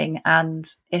bracing. And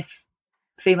if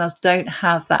females don't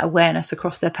have that awareness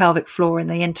across their pelvic floor and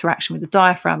the interaction with the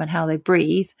diaphragm and how they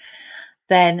breathe,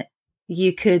 then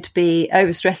you could be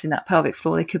overstressing that pelvic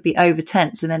floor. They could be over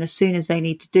tense, and then as soon as they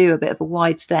need to do a bit of a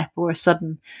wide step or a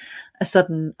sudden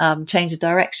change of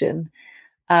direction,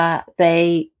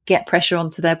 they get pressure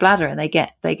onto their bladder and they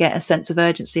get a sense of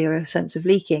urgency or a sense of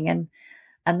leaking, and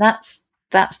that's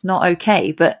that's not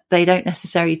okay, but they don't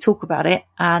necessarily talk about it.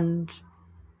 And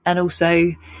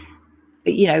also,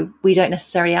 we don't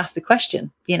necessarily ask the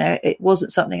question. It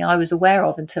wasn't something I was aware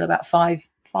of until about five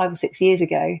or 6 years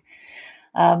ago,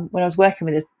 when I was working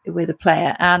with a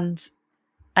player, and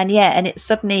it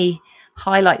suddenly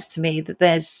highlights to me that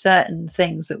there's certain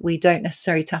things that we don't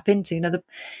necessarily tap into.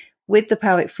 With the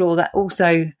pelvic floor, that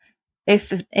also,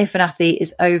 if an athlete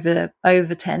is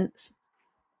over tense,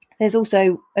 there's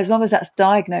also, as long as that's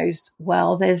diagnosed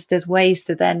well, there's ways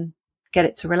to then get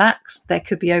it to relax. There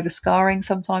could be over scarring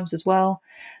sometimes as well.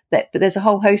 But there's a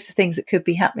whole host of things that could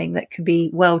be happening that can be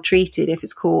well treated if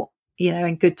it's caught,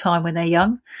 in good time when they're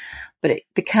young. But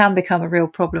it can become a real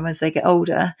problem as they get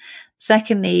older.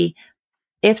 Secondly,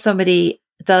 if somebody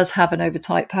does have an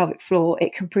over-tight pelvic floor,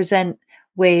 it can present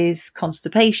with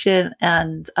constipation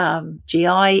and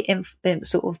GI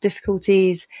sort of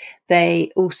difficulties.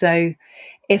 They also,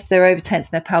 if they're over tense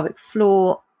in their pelvic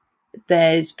floor,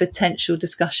 there's potential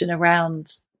discussion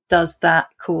around, does that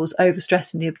cause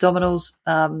overstress in the abdominals?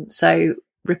 So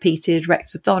repeated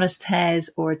rectus abdominis tears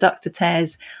or adductor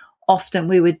tears. Often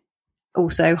we would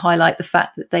also highlight the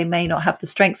fact that they may not have the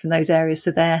strength in those areas,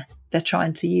 so they're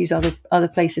trying to use other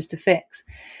places to fix.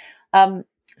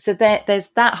 So there's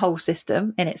that whole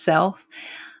system in itself.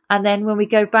 And then when we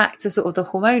go back to sort of the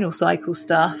hormonal cycle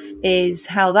stuff, is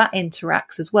how that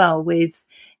interacts as well with,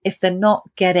 if they're not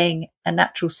getting a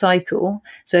natural cycle.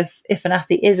 So if an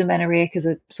athlete is amenorrheic, as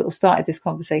I sort of started this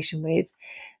conversation with,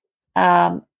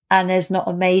 and there's not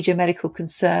a major medical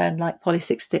concern like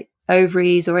polycystic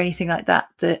ovaries or anything like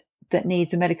that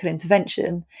needs a medical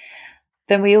intervention,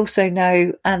 then we also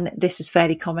know, and this is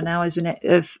fairly common now, isn't it,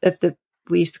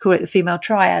 we used to call it the female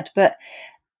triad, but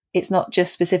it's not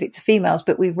just specific to females,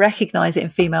 but we recognize it in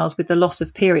females with the loss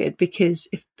of period, because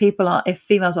if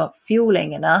females aren't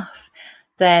fueling enough,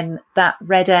 then that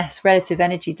RED-S, relative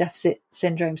energy deficit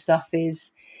syndrome stuff,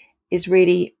 is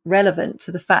really relevant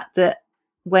to the fact that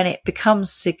when it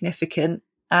becomes significant,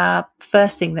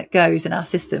 first thing that goes in our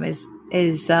system is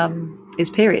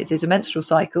periods, is a menstrual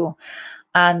cycle.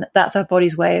 And that's our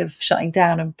body's way of shutting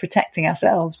down and protecting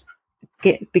ourselves,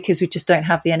 because we just don't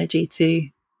have the energy to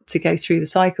go through the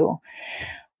cycle,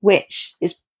 which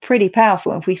is pretty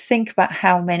powerful. If we think about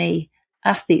how many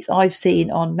athletes I've seen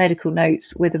on medical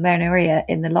notes with amenorrhea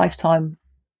in the lifetime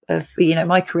of,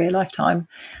 my career lifetime,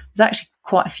 there's actually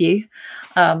quite a few,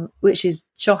 which is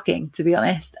shocking, to be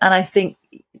honest. And I think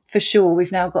for sure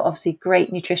we've now got obviously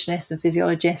great nutritionists and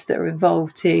physiologists that are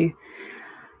involved to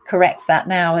correct that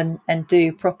now and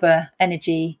do proper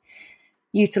energy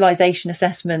utilization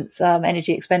assessments,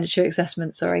 energy expenditure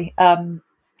assessments,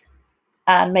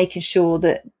 and making sure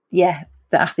that, the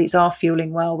athletes are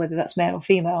fueling well, whether that's male or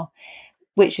female,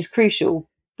 which is crucial.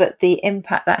 But the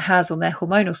impact that has on their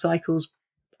hormonal cycles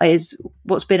is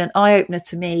what's been an eye-opener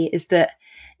to me, is that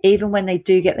even when they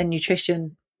do get the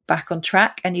nutrition back on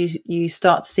track and you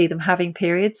start to see them having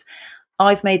periods,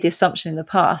 I've made the assumption in the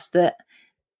past that,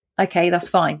 okay, that's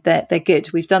fine, they're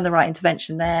good, we've done the right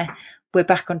intervention there, we're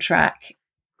back on track,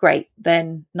 great,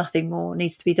 then nothing more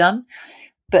needs to be done.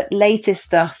 But latest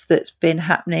stuff that's been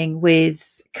happening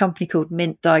with a company called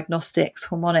Mint Diagnostics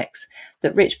Hormonics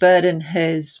that Rich Burden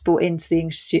has brought into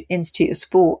the Institute of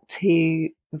Sport to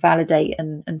validate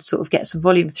and sort of get some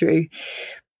volume through.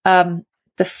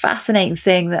 The fascinating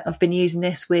thing that I've been using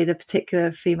this with a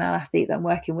particular female athlete that I'm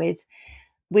working with,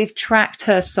 we've tracked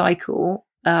her cycle,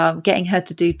 getting her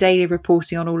to do daily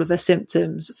reporting on all of her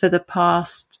symptoms for the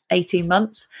past 18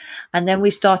 months. And then we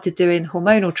started doing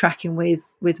hormonal tracking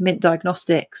with Mint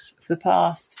Diagnostics for the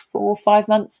past 4 or 5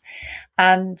 months.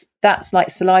 And that's like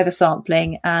saliva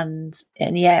sampling and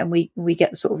we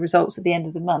get the sort of results at the end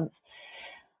of the month.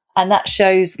 And that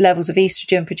shows levels of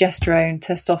estrogen, progesterone,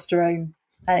 testosterone,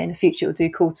 and in the future it'll do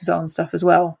cortisol and stuff as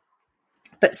well.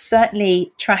 But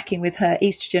certainly tracking with her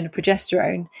estrogen and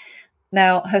progesterone.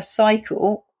 Now, her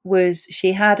cycle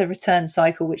she had a return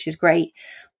cycle, which is great,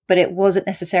 but it wasn't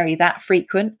necessarily that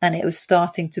frequent. And it was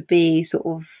starting to be sort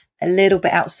of a little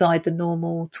bit outside the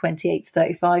normal 28 to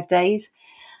 35 days.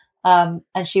 And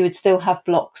she would still have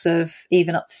blocks of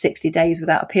even up to 60 days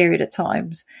without a period at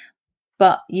times.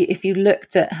 But if you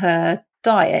looked at her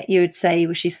diet, you would say,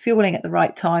 well, she's fueling at the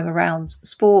right time around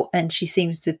sport and she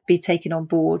seems to be taking on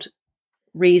board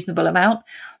reasonable amount.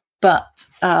 But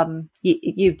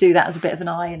you do that as a bit of an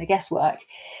eye and a guesswork.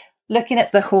 Looking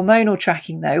at the hormonal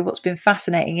tracking, though, what's been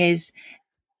fascinating is,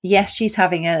 yes, she's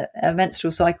having a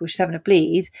menstrual cycle, she's having a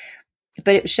bleed,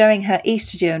 but it was showing her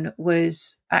estrogen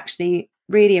was actually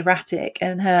really erratic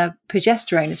and her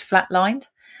progesterone is flatlined.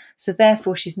 So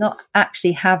therefore, she's not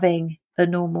actually having a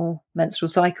normal menstrual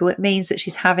cycle. It means that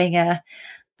she's having a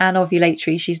and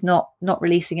ovulatory. She's not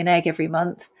releasing an egg every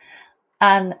month.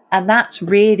 And that's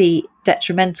really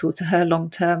detrimental to her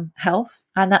long-term health.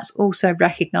 And that's also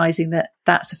recognizing that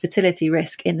that's a fertility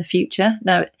risk in the future.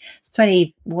 Now, it's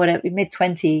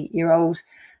mid-20-year-old,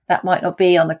 that might not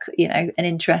be on the, an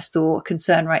interest or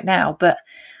concern right now, but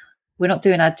we're not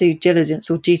doing our due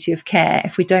diligence or duty of care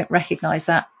if we don't recognize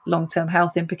that long-term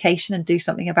health implication and do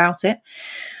something about it.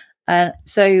 And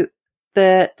so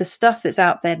the stuff that's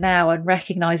out there now, and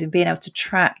recognizing, being able to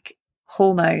track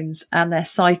hormones and their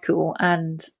cycle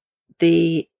and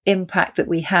the impact that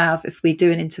we have if we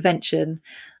do an intervention,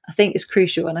 I think is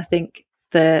crucial. And I think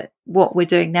what we're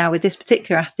doing now with this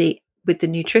particular athlete with the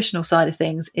nutritional side of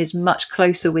things is much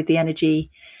closer with the energy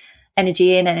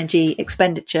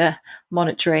expenditure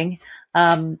monitoring,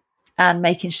 and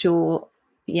making sure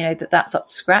that's up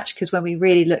to scratch. Because when we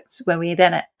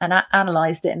then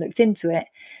analysed it and looked into it,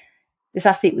 this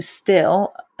athlete was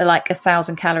still like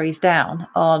 1,000 calories down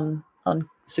on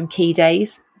some key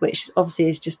days, which obviously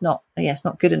is just not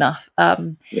good enough.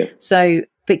 So,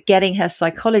 but getting her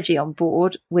psychology on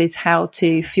board with how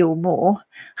to fuel more,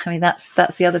 I mean,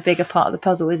 that's the other bigger part of the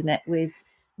puzzle, isn't it? With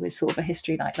sort of a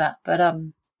history like that. But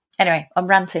anyway, I'm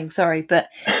ranting, sorry. But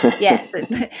yeah,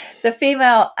 the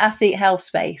female athlete health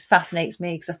space fascinates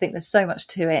me because I think there's so much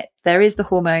to it. There is the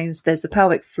hormones, there's the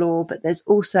pelvic floor, but there's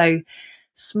also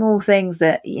small things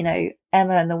that,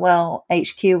 Emma and the Well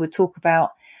HQ would talk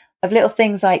about, of little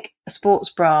things like a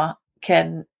sports bra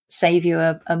can save you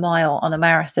a mile on a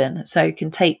marathon, so can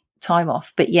take time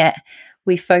off, but yet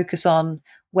we focus on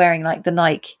wearing like the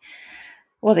Nike,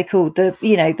 what are they called, the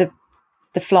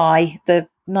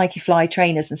Nike Fly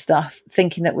trainers and stuff,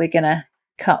 thinking that we're going to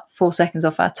cut 4 seconds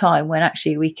off our time, when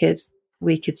actually we could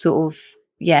sort of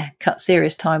cut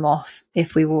serious time off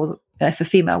if a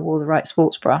female wore the right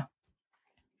sports bra,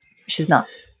 which is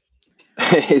nuts.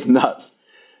 It is nuts.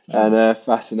 And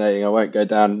fascinating. I won't go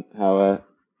down how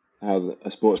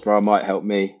a sports bra might help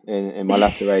me in my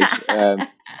latter age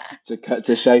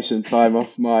to shave some time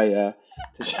off my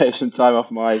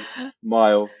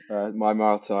mile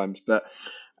times. But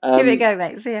give it a go,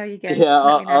 mate. See how you go. Yeah,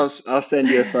 I'll send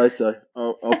you a photo.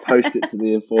 I'll post it to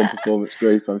the Informed Performance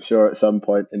group, I'm sure, at some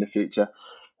point in the future.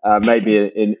 Maybe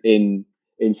in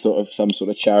sort of some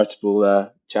sort of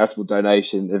charitable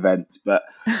donation event. But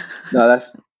no,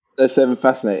 that's 7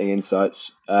 fascinating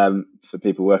insights for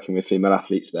people working with female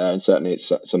athletes there, and certainly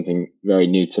it's something very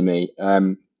new to me.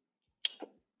 I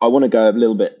want to go a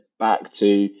little bit back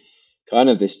to kind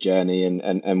of this journey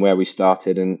and where we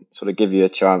started, and sort of give you a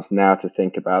chance now to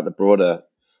think about the broader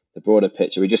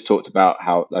picture. We just talked about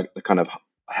how, like, the kind of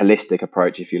holistic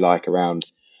approach, if you like, around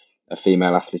a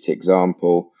female athlete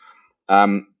example.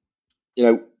 What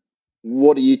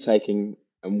are you taking,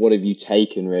 and what have you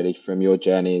taken really from your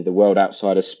journey, the world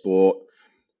outside of sport,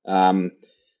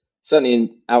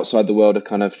 certainly outside the world of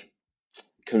kind of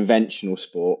conventional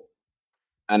sport,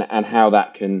 and how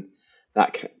that can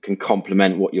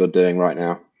complement what you're doing right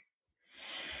now?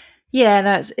 Yeah,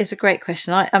 no, it's a great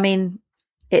question. I mean,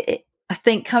 I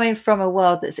think coming from a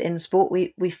world that's in sport,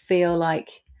 we feel like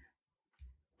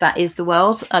that is the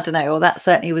world. I don't know, or that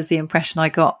certainly was the impression I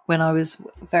got when I was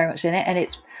very much in it. And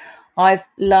I've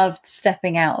loved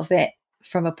stepping out of it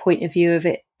from a point of view of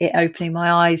it opening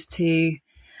my eyes to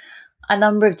a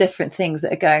number of different things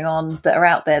that are going on, that are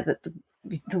out there, that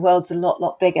the world's a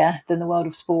lot bigger than the world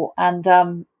of sport.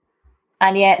 And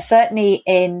yet certainly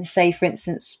in, say, for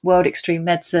instance, World Extreme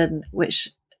Medicine,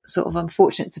 which sort of I'm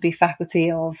fortunate to be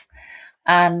faculty of,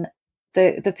 and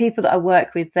the people that I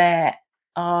work with there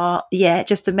are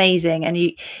just amazing. And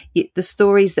you the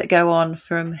stories that go on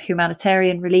from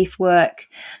humanitarian relief work,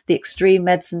 the extreme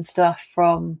medicine stuff,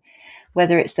 from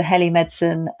whether it's the heli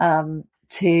medicine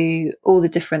to all the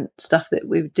different stuff that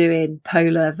we were doing,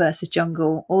 polar versus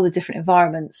jungle, all the different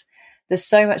environments. There's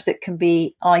so much that can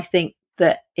be, I think,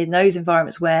 that in those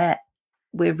environments where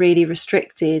we're really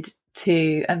restricted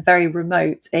to and very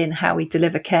remote in how we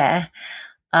deliver care,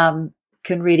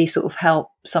 can really sort of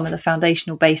help some of the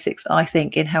foundational basics, I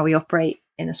think, in how we operate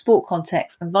in a sport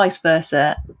context, and vice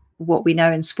versa. What we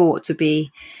know in sport to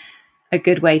be a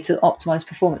good way to optimize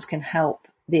performance can help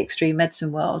the extreme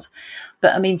medicine world.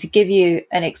 But I mean, to give you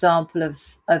an example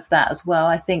of that as well,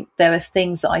 I think there were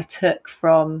things that I took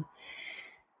from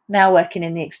now working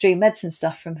in the extreme medicine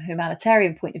stuff from a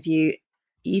humanitarian point of view.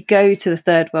 You go to the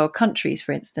third world countries,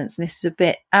 for instance, and this is a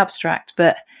bit abstract,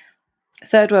 but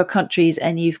third world countries,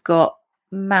 and you've got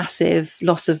massive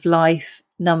loss of life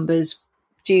numbers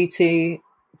due to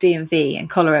DMV and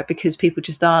cholera, because people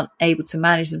just aren't able to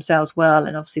manage themselves well,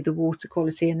 and obviously the water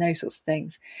quality and those sorts of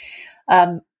things.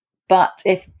 But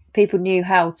if people knew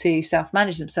how to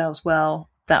self-manage themselves well,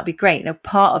 that'd be great. Now,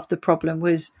 part of the problem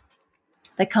was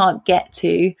they can't get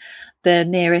to the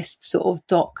nearest sort of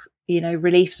doc,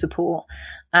 relief support,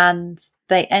 and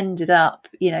they ended up,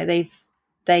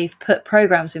 they've put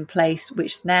programs in place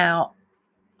which now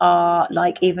are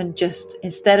like, even just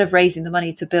instead of raising the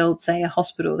money to build, say, a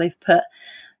hospital, they've put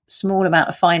small amount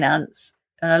of finance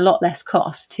and a lot less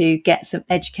cost to get some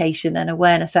education and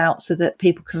awareness out, so that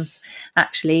people can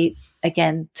actually,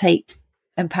 again, take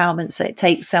empowerment, so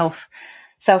take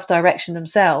self-direction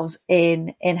themselves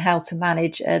in how to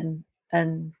manage and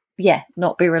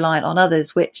not be reliant on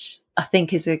others, which I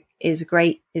think is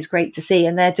great to see.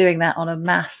 And they're doing that on a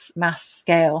mass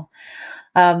scale.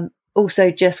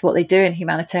 Also, just what they do in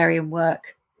humanitarian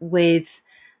work with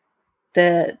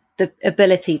the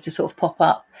ability to sort of pop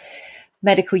up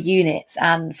medical units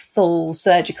and full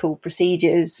surgical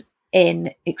procedures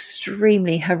in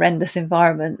extremely horrendous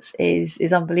environments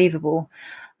is unbelievable.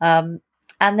 And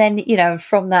then,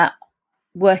 from that,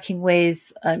 working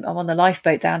with, I'm on the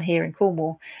lifeboat down here in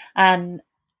Cornwall, and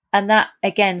that,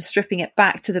 again, stripping it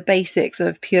back to the basics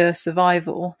of pure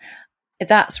survival,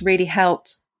 that's really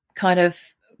helped kind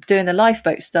of doing the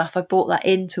lifeboat stuff. I brought that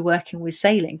into working with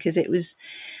sailing, because it was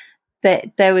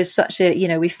that there was such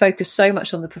a, we focus so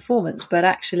much on the performance, but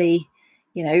actually,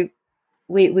 we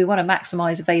want to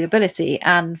maximize availability.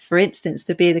 And for instance,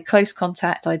 to be the close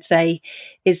contact, I'd say,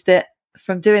 is that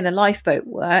from doing the lifeboat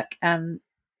work and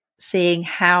seeing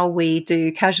how we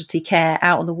do casualty care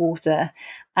out on the water,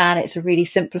 and it's a really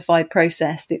simplified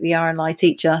process that the RNLI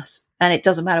teach us, and it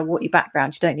doesn't matter what your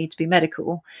background, you don't need to be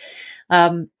medical.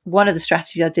 One of the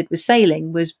strategies I did with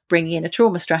sailing was bringing in a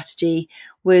trauma strategy,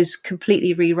 was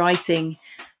completely rewriting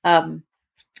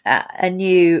a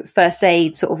new first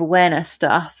aid sort of awareness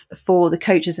stuff for the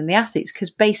coaches and the athletes, because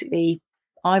basically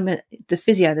I'm the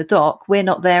physio in the dock, we're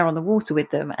not there on the water with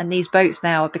them, and these boats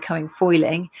now are becoming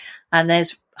foiling, and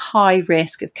there's high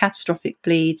risk of catastrophic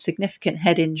bleed, significant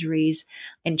head injuries,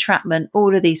 entrapment,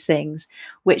 all of these things,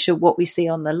 which are what we see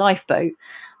on the lifeboat.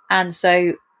 And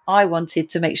so I wanted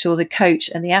to make sure the coach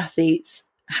and the athletes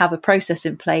have a process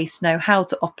in place, know how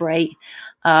to operate,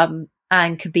 and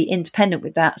can be independent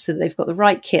with that, so that they've got the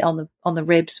right kit on the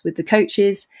ribs with the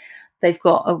coaches. They've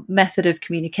got a method of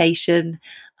communication,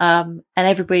 and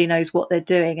everybody knows what they're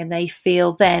doing, and they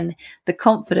feel then the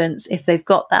confidence, if they've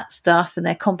got that stuff and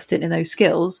they're competent in those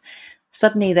skills,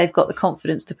 suddenly they've got the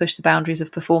confidence to push the boundaries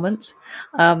of performance.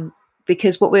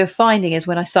 Because what we were finding is,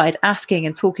 when I started asking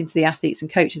and talking to the athletes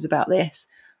and coaches about this,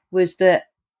 was that,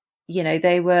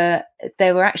 they were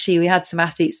actually, we had some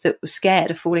athletes that were scared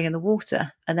of falling in the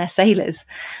water, and they're sailors.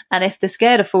 And if they're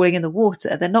scared of falling in the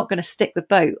water, they're not going to stick the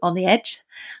boat on the edge.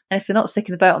 And if they're not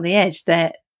sticking the boat on the edge,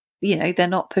 they're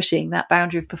not pushing that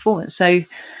boundary of performance. So,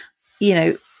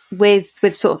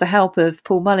 with sort of the help of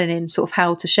Paul Mullin in sort of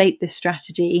how to shape this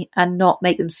strategy and not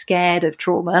make them scared of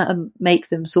trauma, and make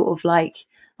them sort of like,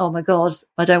 oh my God,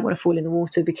 I don't want to fall in the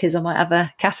water because I might have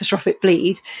a catastrophic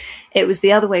bleed. It was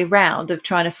the other way round, of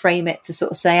trying to frame it to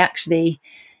sort of say, actually,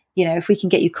 if we can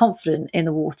get you confident in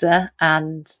the water,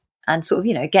 and sort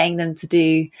of, getting them to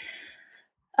do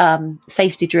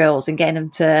safety drills, and getting them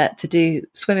to do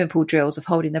swimming pool drills of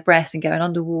holding their breath and going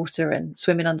underwater and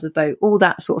swimming under the boat, all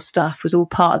that sort of stuff was all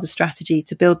part of the strategy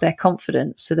to build their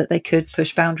confidence, so that they could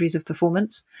push boundaries of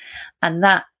performance. And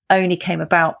that only came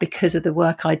about because of the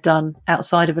work I'd done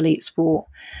outside of elite sport,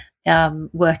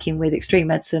 working with extreme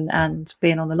medicine and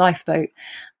being on the lifeboat.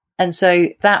 And so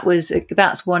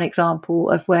that's one example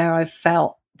of where I've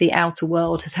felt the outer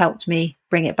world has helped me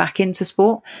bring it back into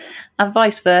sport, and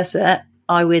vice versa.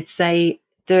 I would say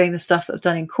doing the stuff that I've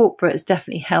done in corporate has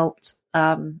definitely helped,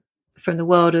 from the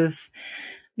world of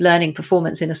learning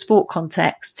performance in a sport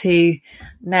context to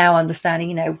now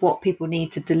understanding, what people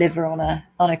need to deliver on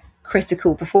a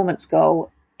critical performance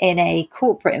goal in a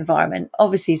corporate environment.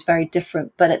 Obviously is very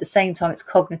different, but at the same time it's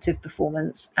cognitive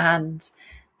performance, and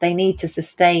they need to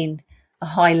sustain a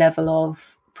high level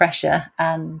of pressure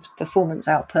and performance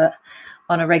output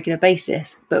on a regular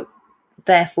basis. But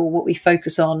therefore what we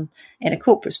focus on in a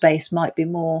corporate space might be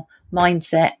more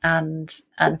mindset and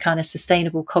kind of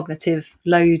sustainable cognitive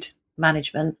load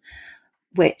management,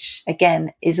 which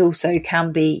again is also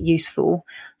can be useful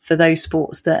for those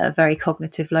sports that are very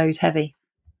cognitive load heavy.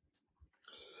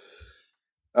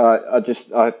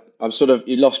 I'm sort of,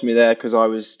 you lost me there, because I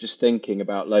was just thinking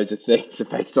about loads of things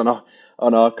based on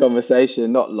our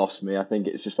conversation. Not lost me. I think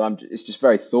it's just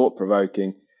very thought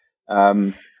provoking.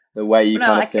 The way you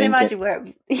kind of think. I can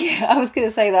imagine I was going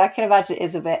to say that I can imagine it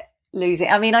is a bit losing.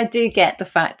 I mean, I do get the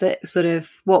fact that sort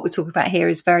of what we're talking about here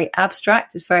is very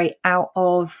abstract. It's very out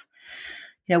of,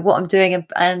 what I'm doing.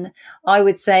 And I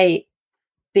would say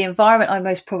the environment I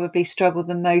most probably struggle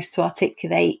the most to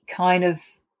articulate kind of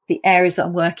the areas that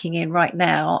I'm working in right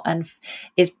now, and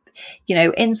is,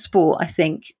 in sport, I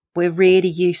think we're really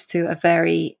used to a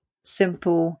very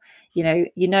simple,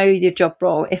 your job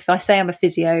role. If I say I'm a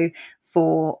physio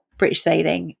for British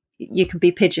Sailing, you can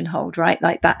be pigeonholed, right?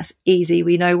 Like, that's easy.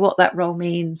 We know what that role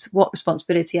means, what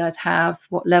responsibility I'd have,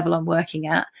 what level I'm working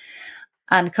at.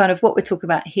 And kind of what we're talking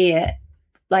about here,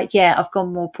 like, yeah, I've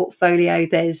gone more portfolio.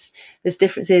 There's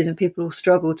differences, and people will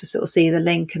struggle to sort of see the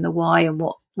link and the why and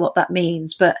what that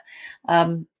means. But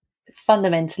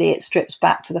fundamentally, it strips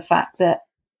back to the fact that,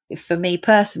 for me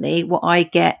personally, what I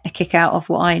get a kick out of,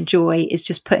 what I enjoy, is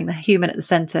just putting the human at the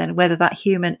centre. And whether that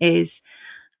human is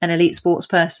an elite sports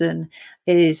person,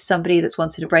 is somebody that's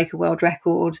wanted to break a world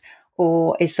record,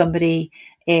 or is somebody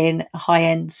in a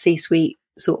high-end C-suite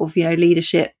sort of,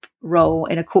 leadership role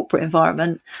in a corporate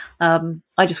environment,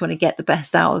 I just want to get the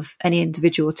best out of any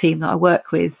individual team that I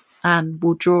work with, and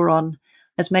will draw on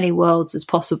as many worlds as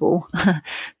possible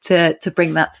to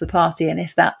bring that to the party. And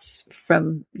if that's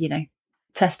from,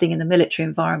 testing in the military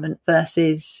environment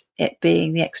versus it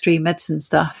being the extreme medicine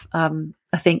stuff,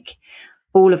 I think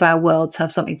all of our worlds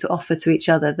have something to offer to each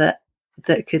other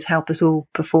that could help us all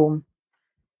perform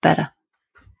better.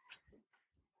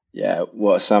 Yeah,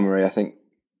 what a summary. I think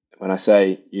when I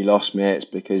say you lost me, it's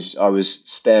because I was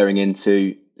staring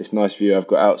into this nice view I've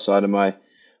got outside of my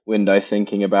window,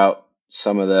 thinking about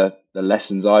some of the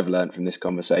lessons I've learned from this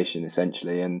conversation,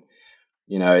 essentially. And,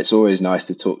 it's always nice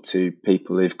to talk to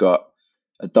people who've got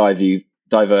a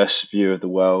diverse view of the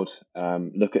world,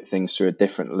 look at things through a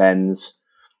different lens.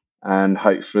 And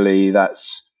hopefully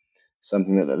that's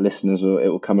something that the listeners it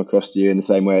will come across to you in the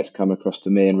same way it's come across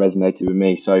to me and resonated with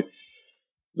me. So,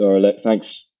 Laura, look,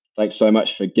 thanks so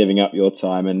much for giving up your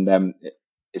time, and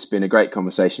it's been a great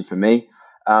conversation for me.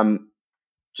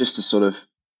 Just to sort of,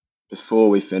 before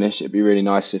we finish, it'd be really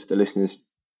nice if the listeners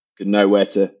could know where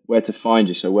to find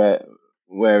you. So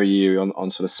where are you on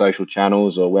sort of social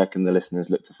channels, or where can the listeners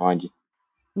look to find you?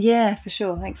 Yeah, for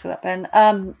sure. Thanks for that, Ben.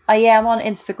 I'm on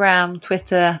Instagram,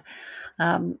 Twitter,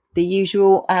 the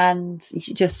usual, and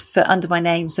just for under my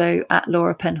name, so at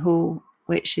Laura Penhall,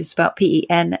 which is spelled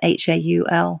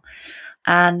Penhaul.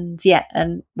 And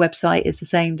website is the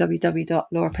same,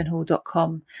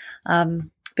 www.laurapenhall.com.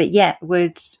 But yeah,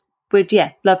 would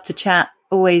love to chat.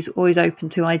 Always open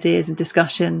to ideas and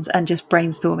discussions, and just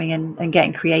brainstorming and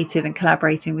getting creative and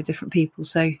collaborating with different people.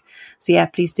 So yeah,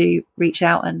 please do reach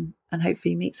out and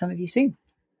hopefully meet some of you soon.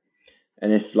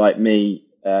 And if, like me,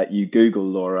 you Google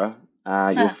Laura,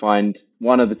 you'll find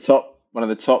one of the top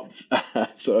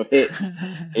sort of hits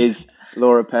is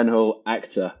Laura Penhall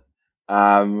actor,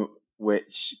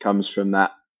 which comes from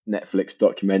that Netflix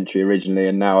documentary originally,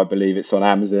 and now I believe it's on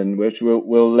Amazon, which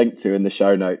we'll link to in the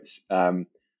show notes.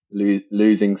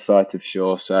 Losing Sight of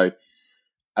Shore. So,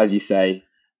 as you say,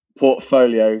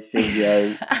 portfolio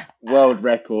physio, world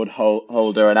record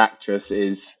holder, and actress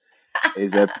is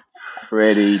a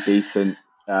pretty decent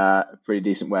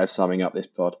way of summing up this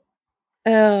pod.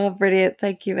 Oh, brilliant!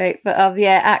 Thank you, mate. But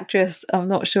actress. I'm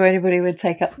not sure anybody would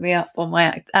take me up on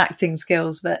my acting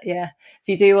skills, but yeah, if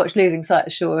you do watch Losing Sight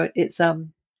of Shore,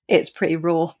 it's pretty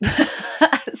raw.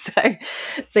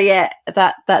 So yeah,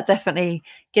 that definitely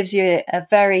gives you a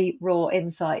very raw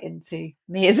insight into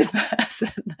me as a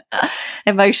person,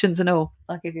 emotions and all.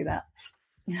 I'll give you that.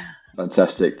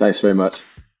 Fantastic. Thanks very much.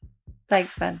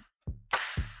 Thanks, Ben.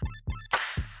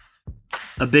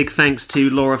 A big thanks to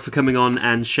Laura for coming on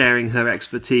and sharing her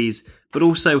expertise, but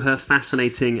also her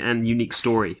fascinating and unique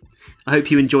story. I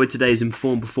hope you enjoyed today's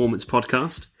Informed Performance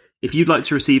podcast. If you'd like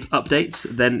to receive updates,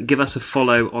 then give us a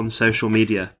follow on social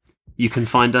media. You can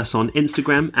find us on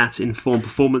Instagram at Informed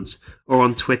Performance, or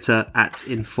on Twitter at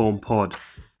InformPod.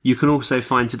 You can also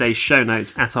find today's show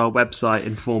notes at our website,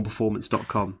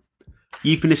 informedperformance.com.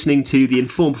 You've been listening to the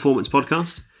Informed Performance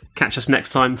podcast. Catch us next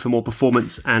time for more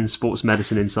performance and sports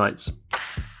medicine insights.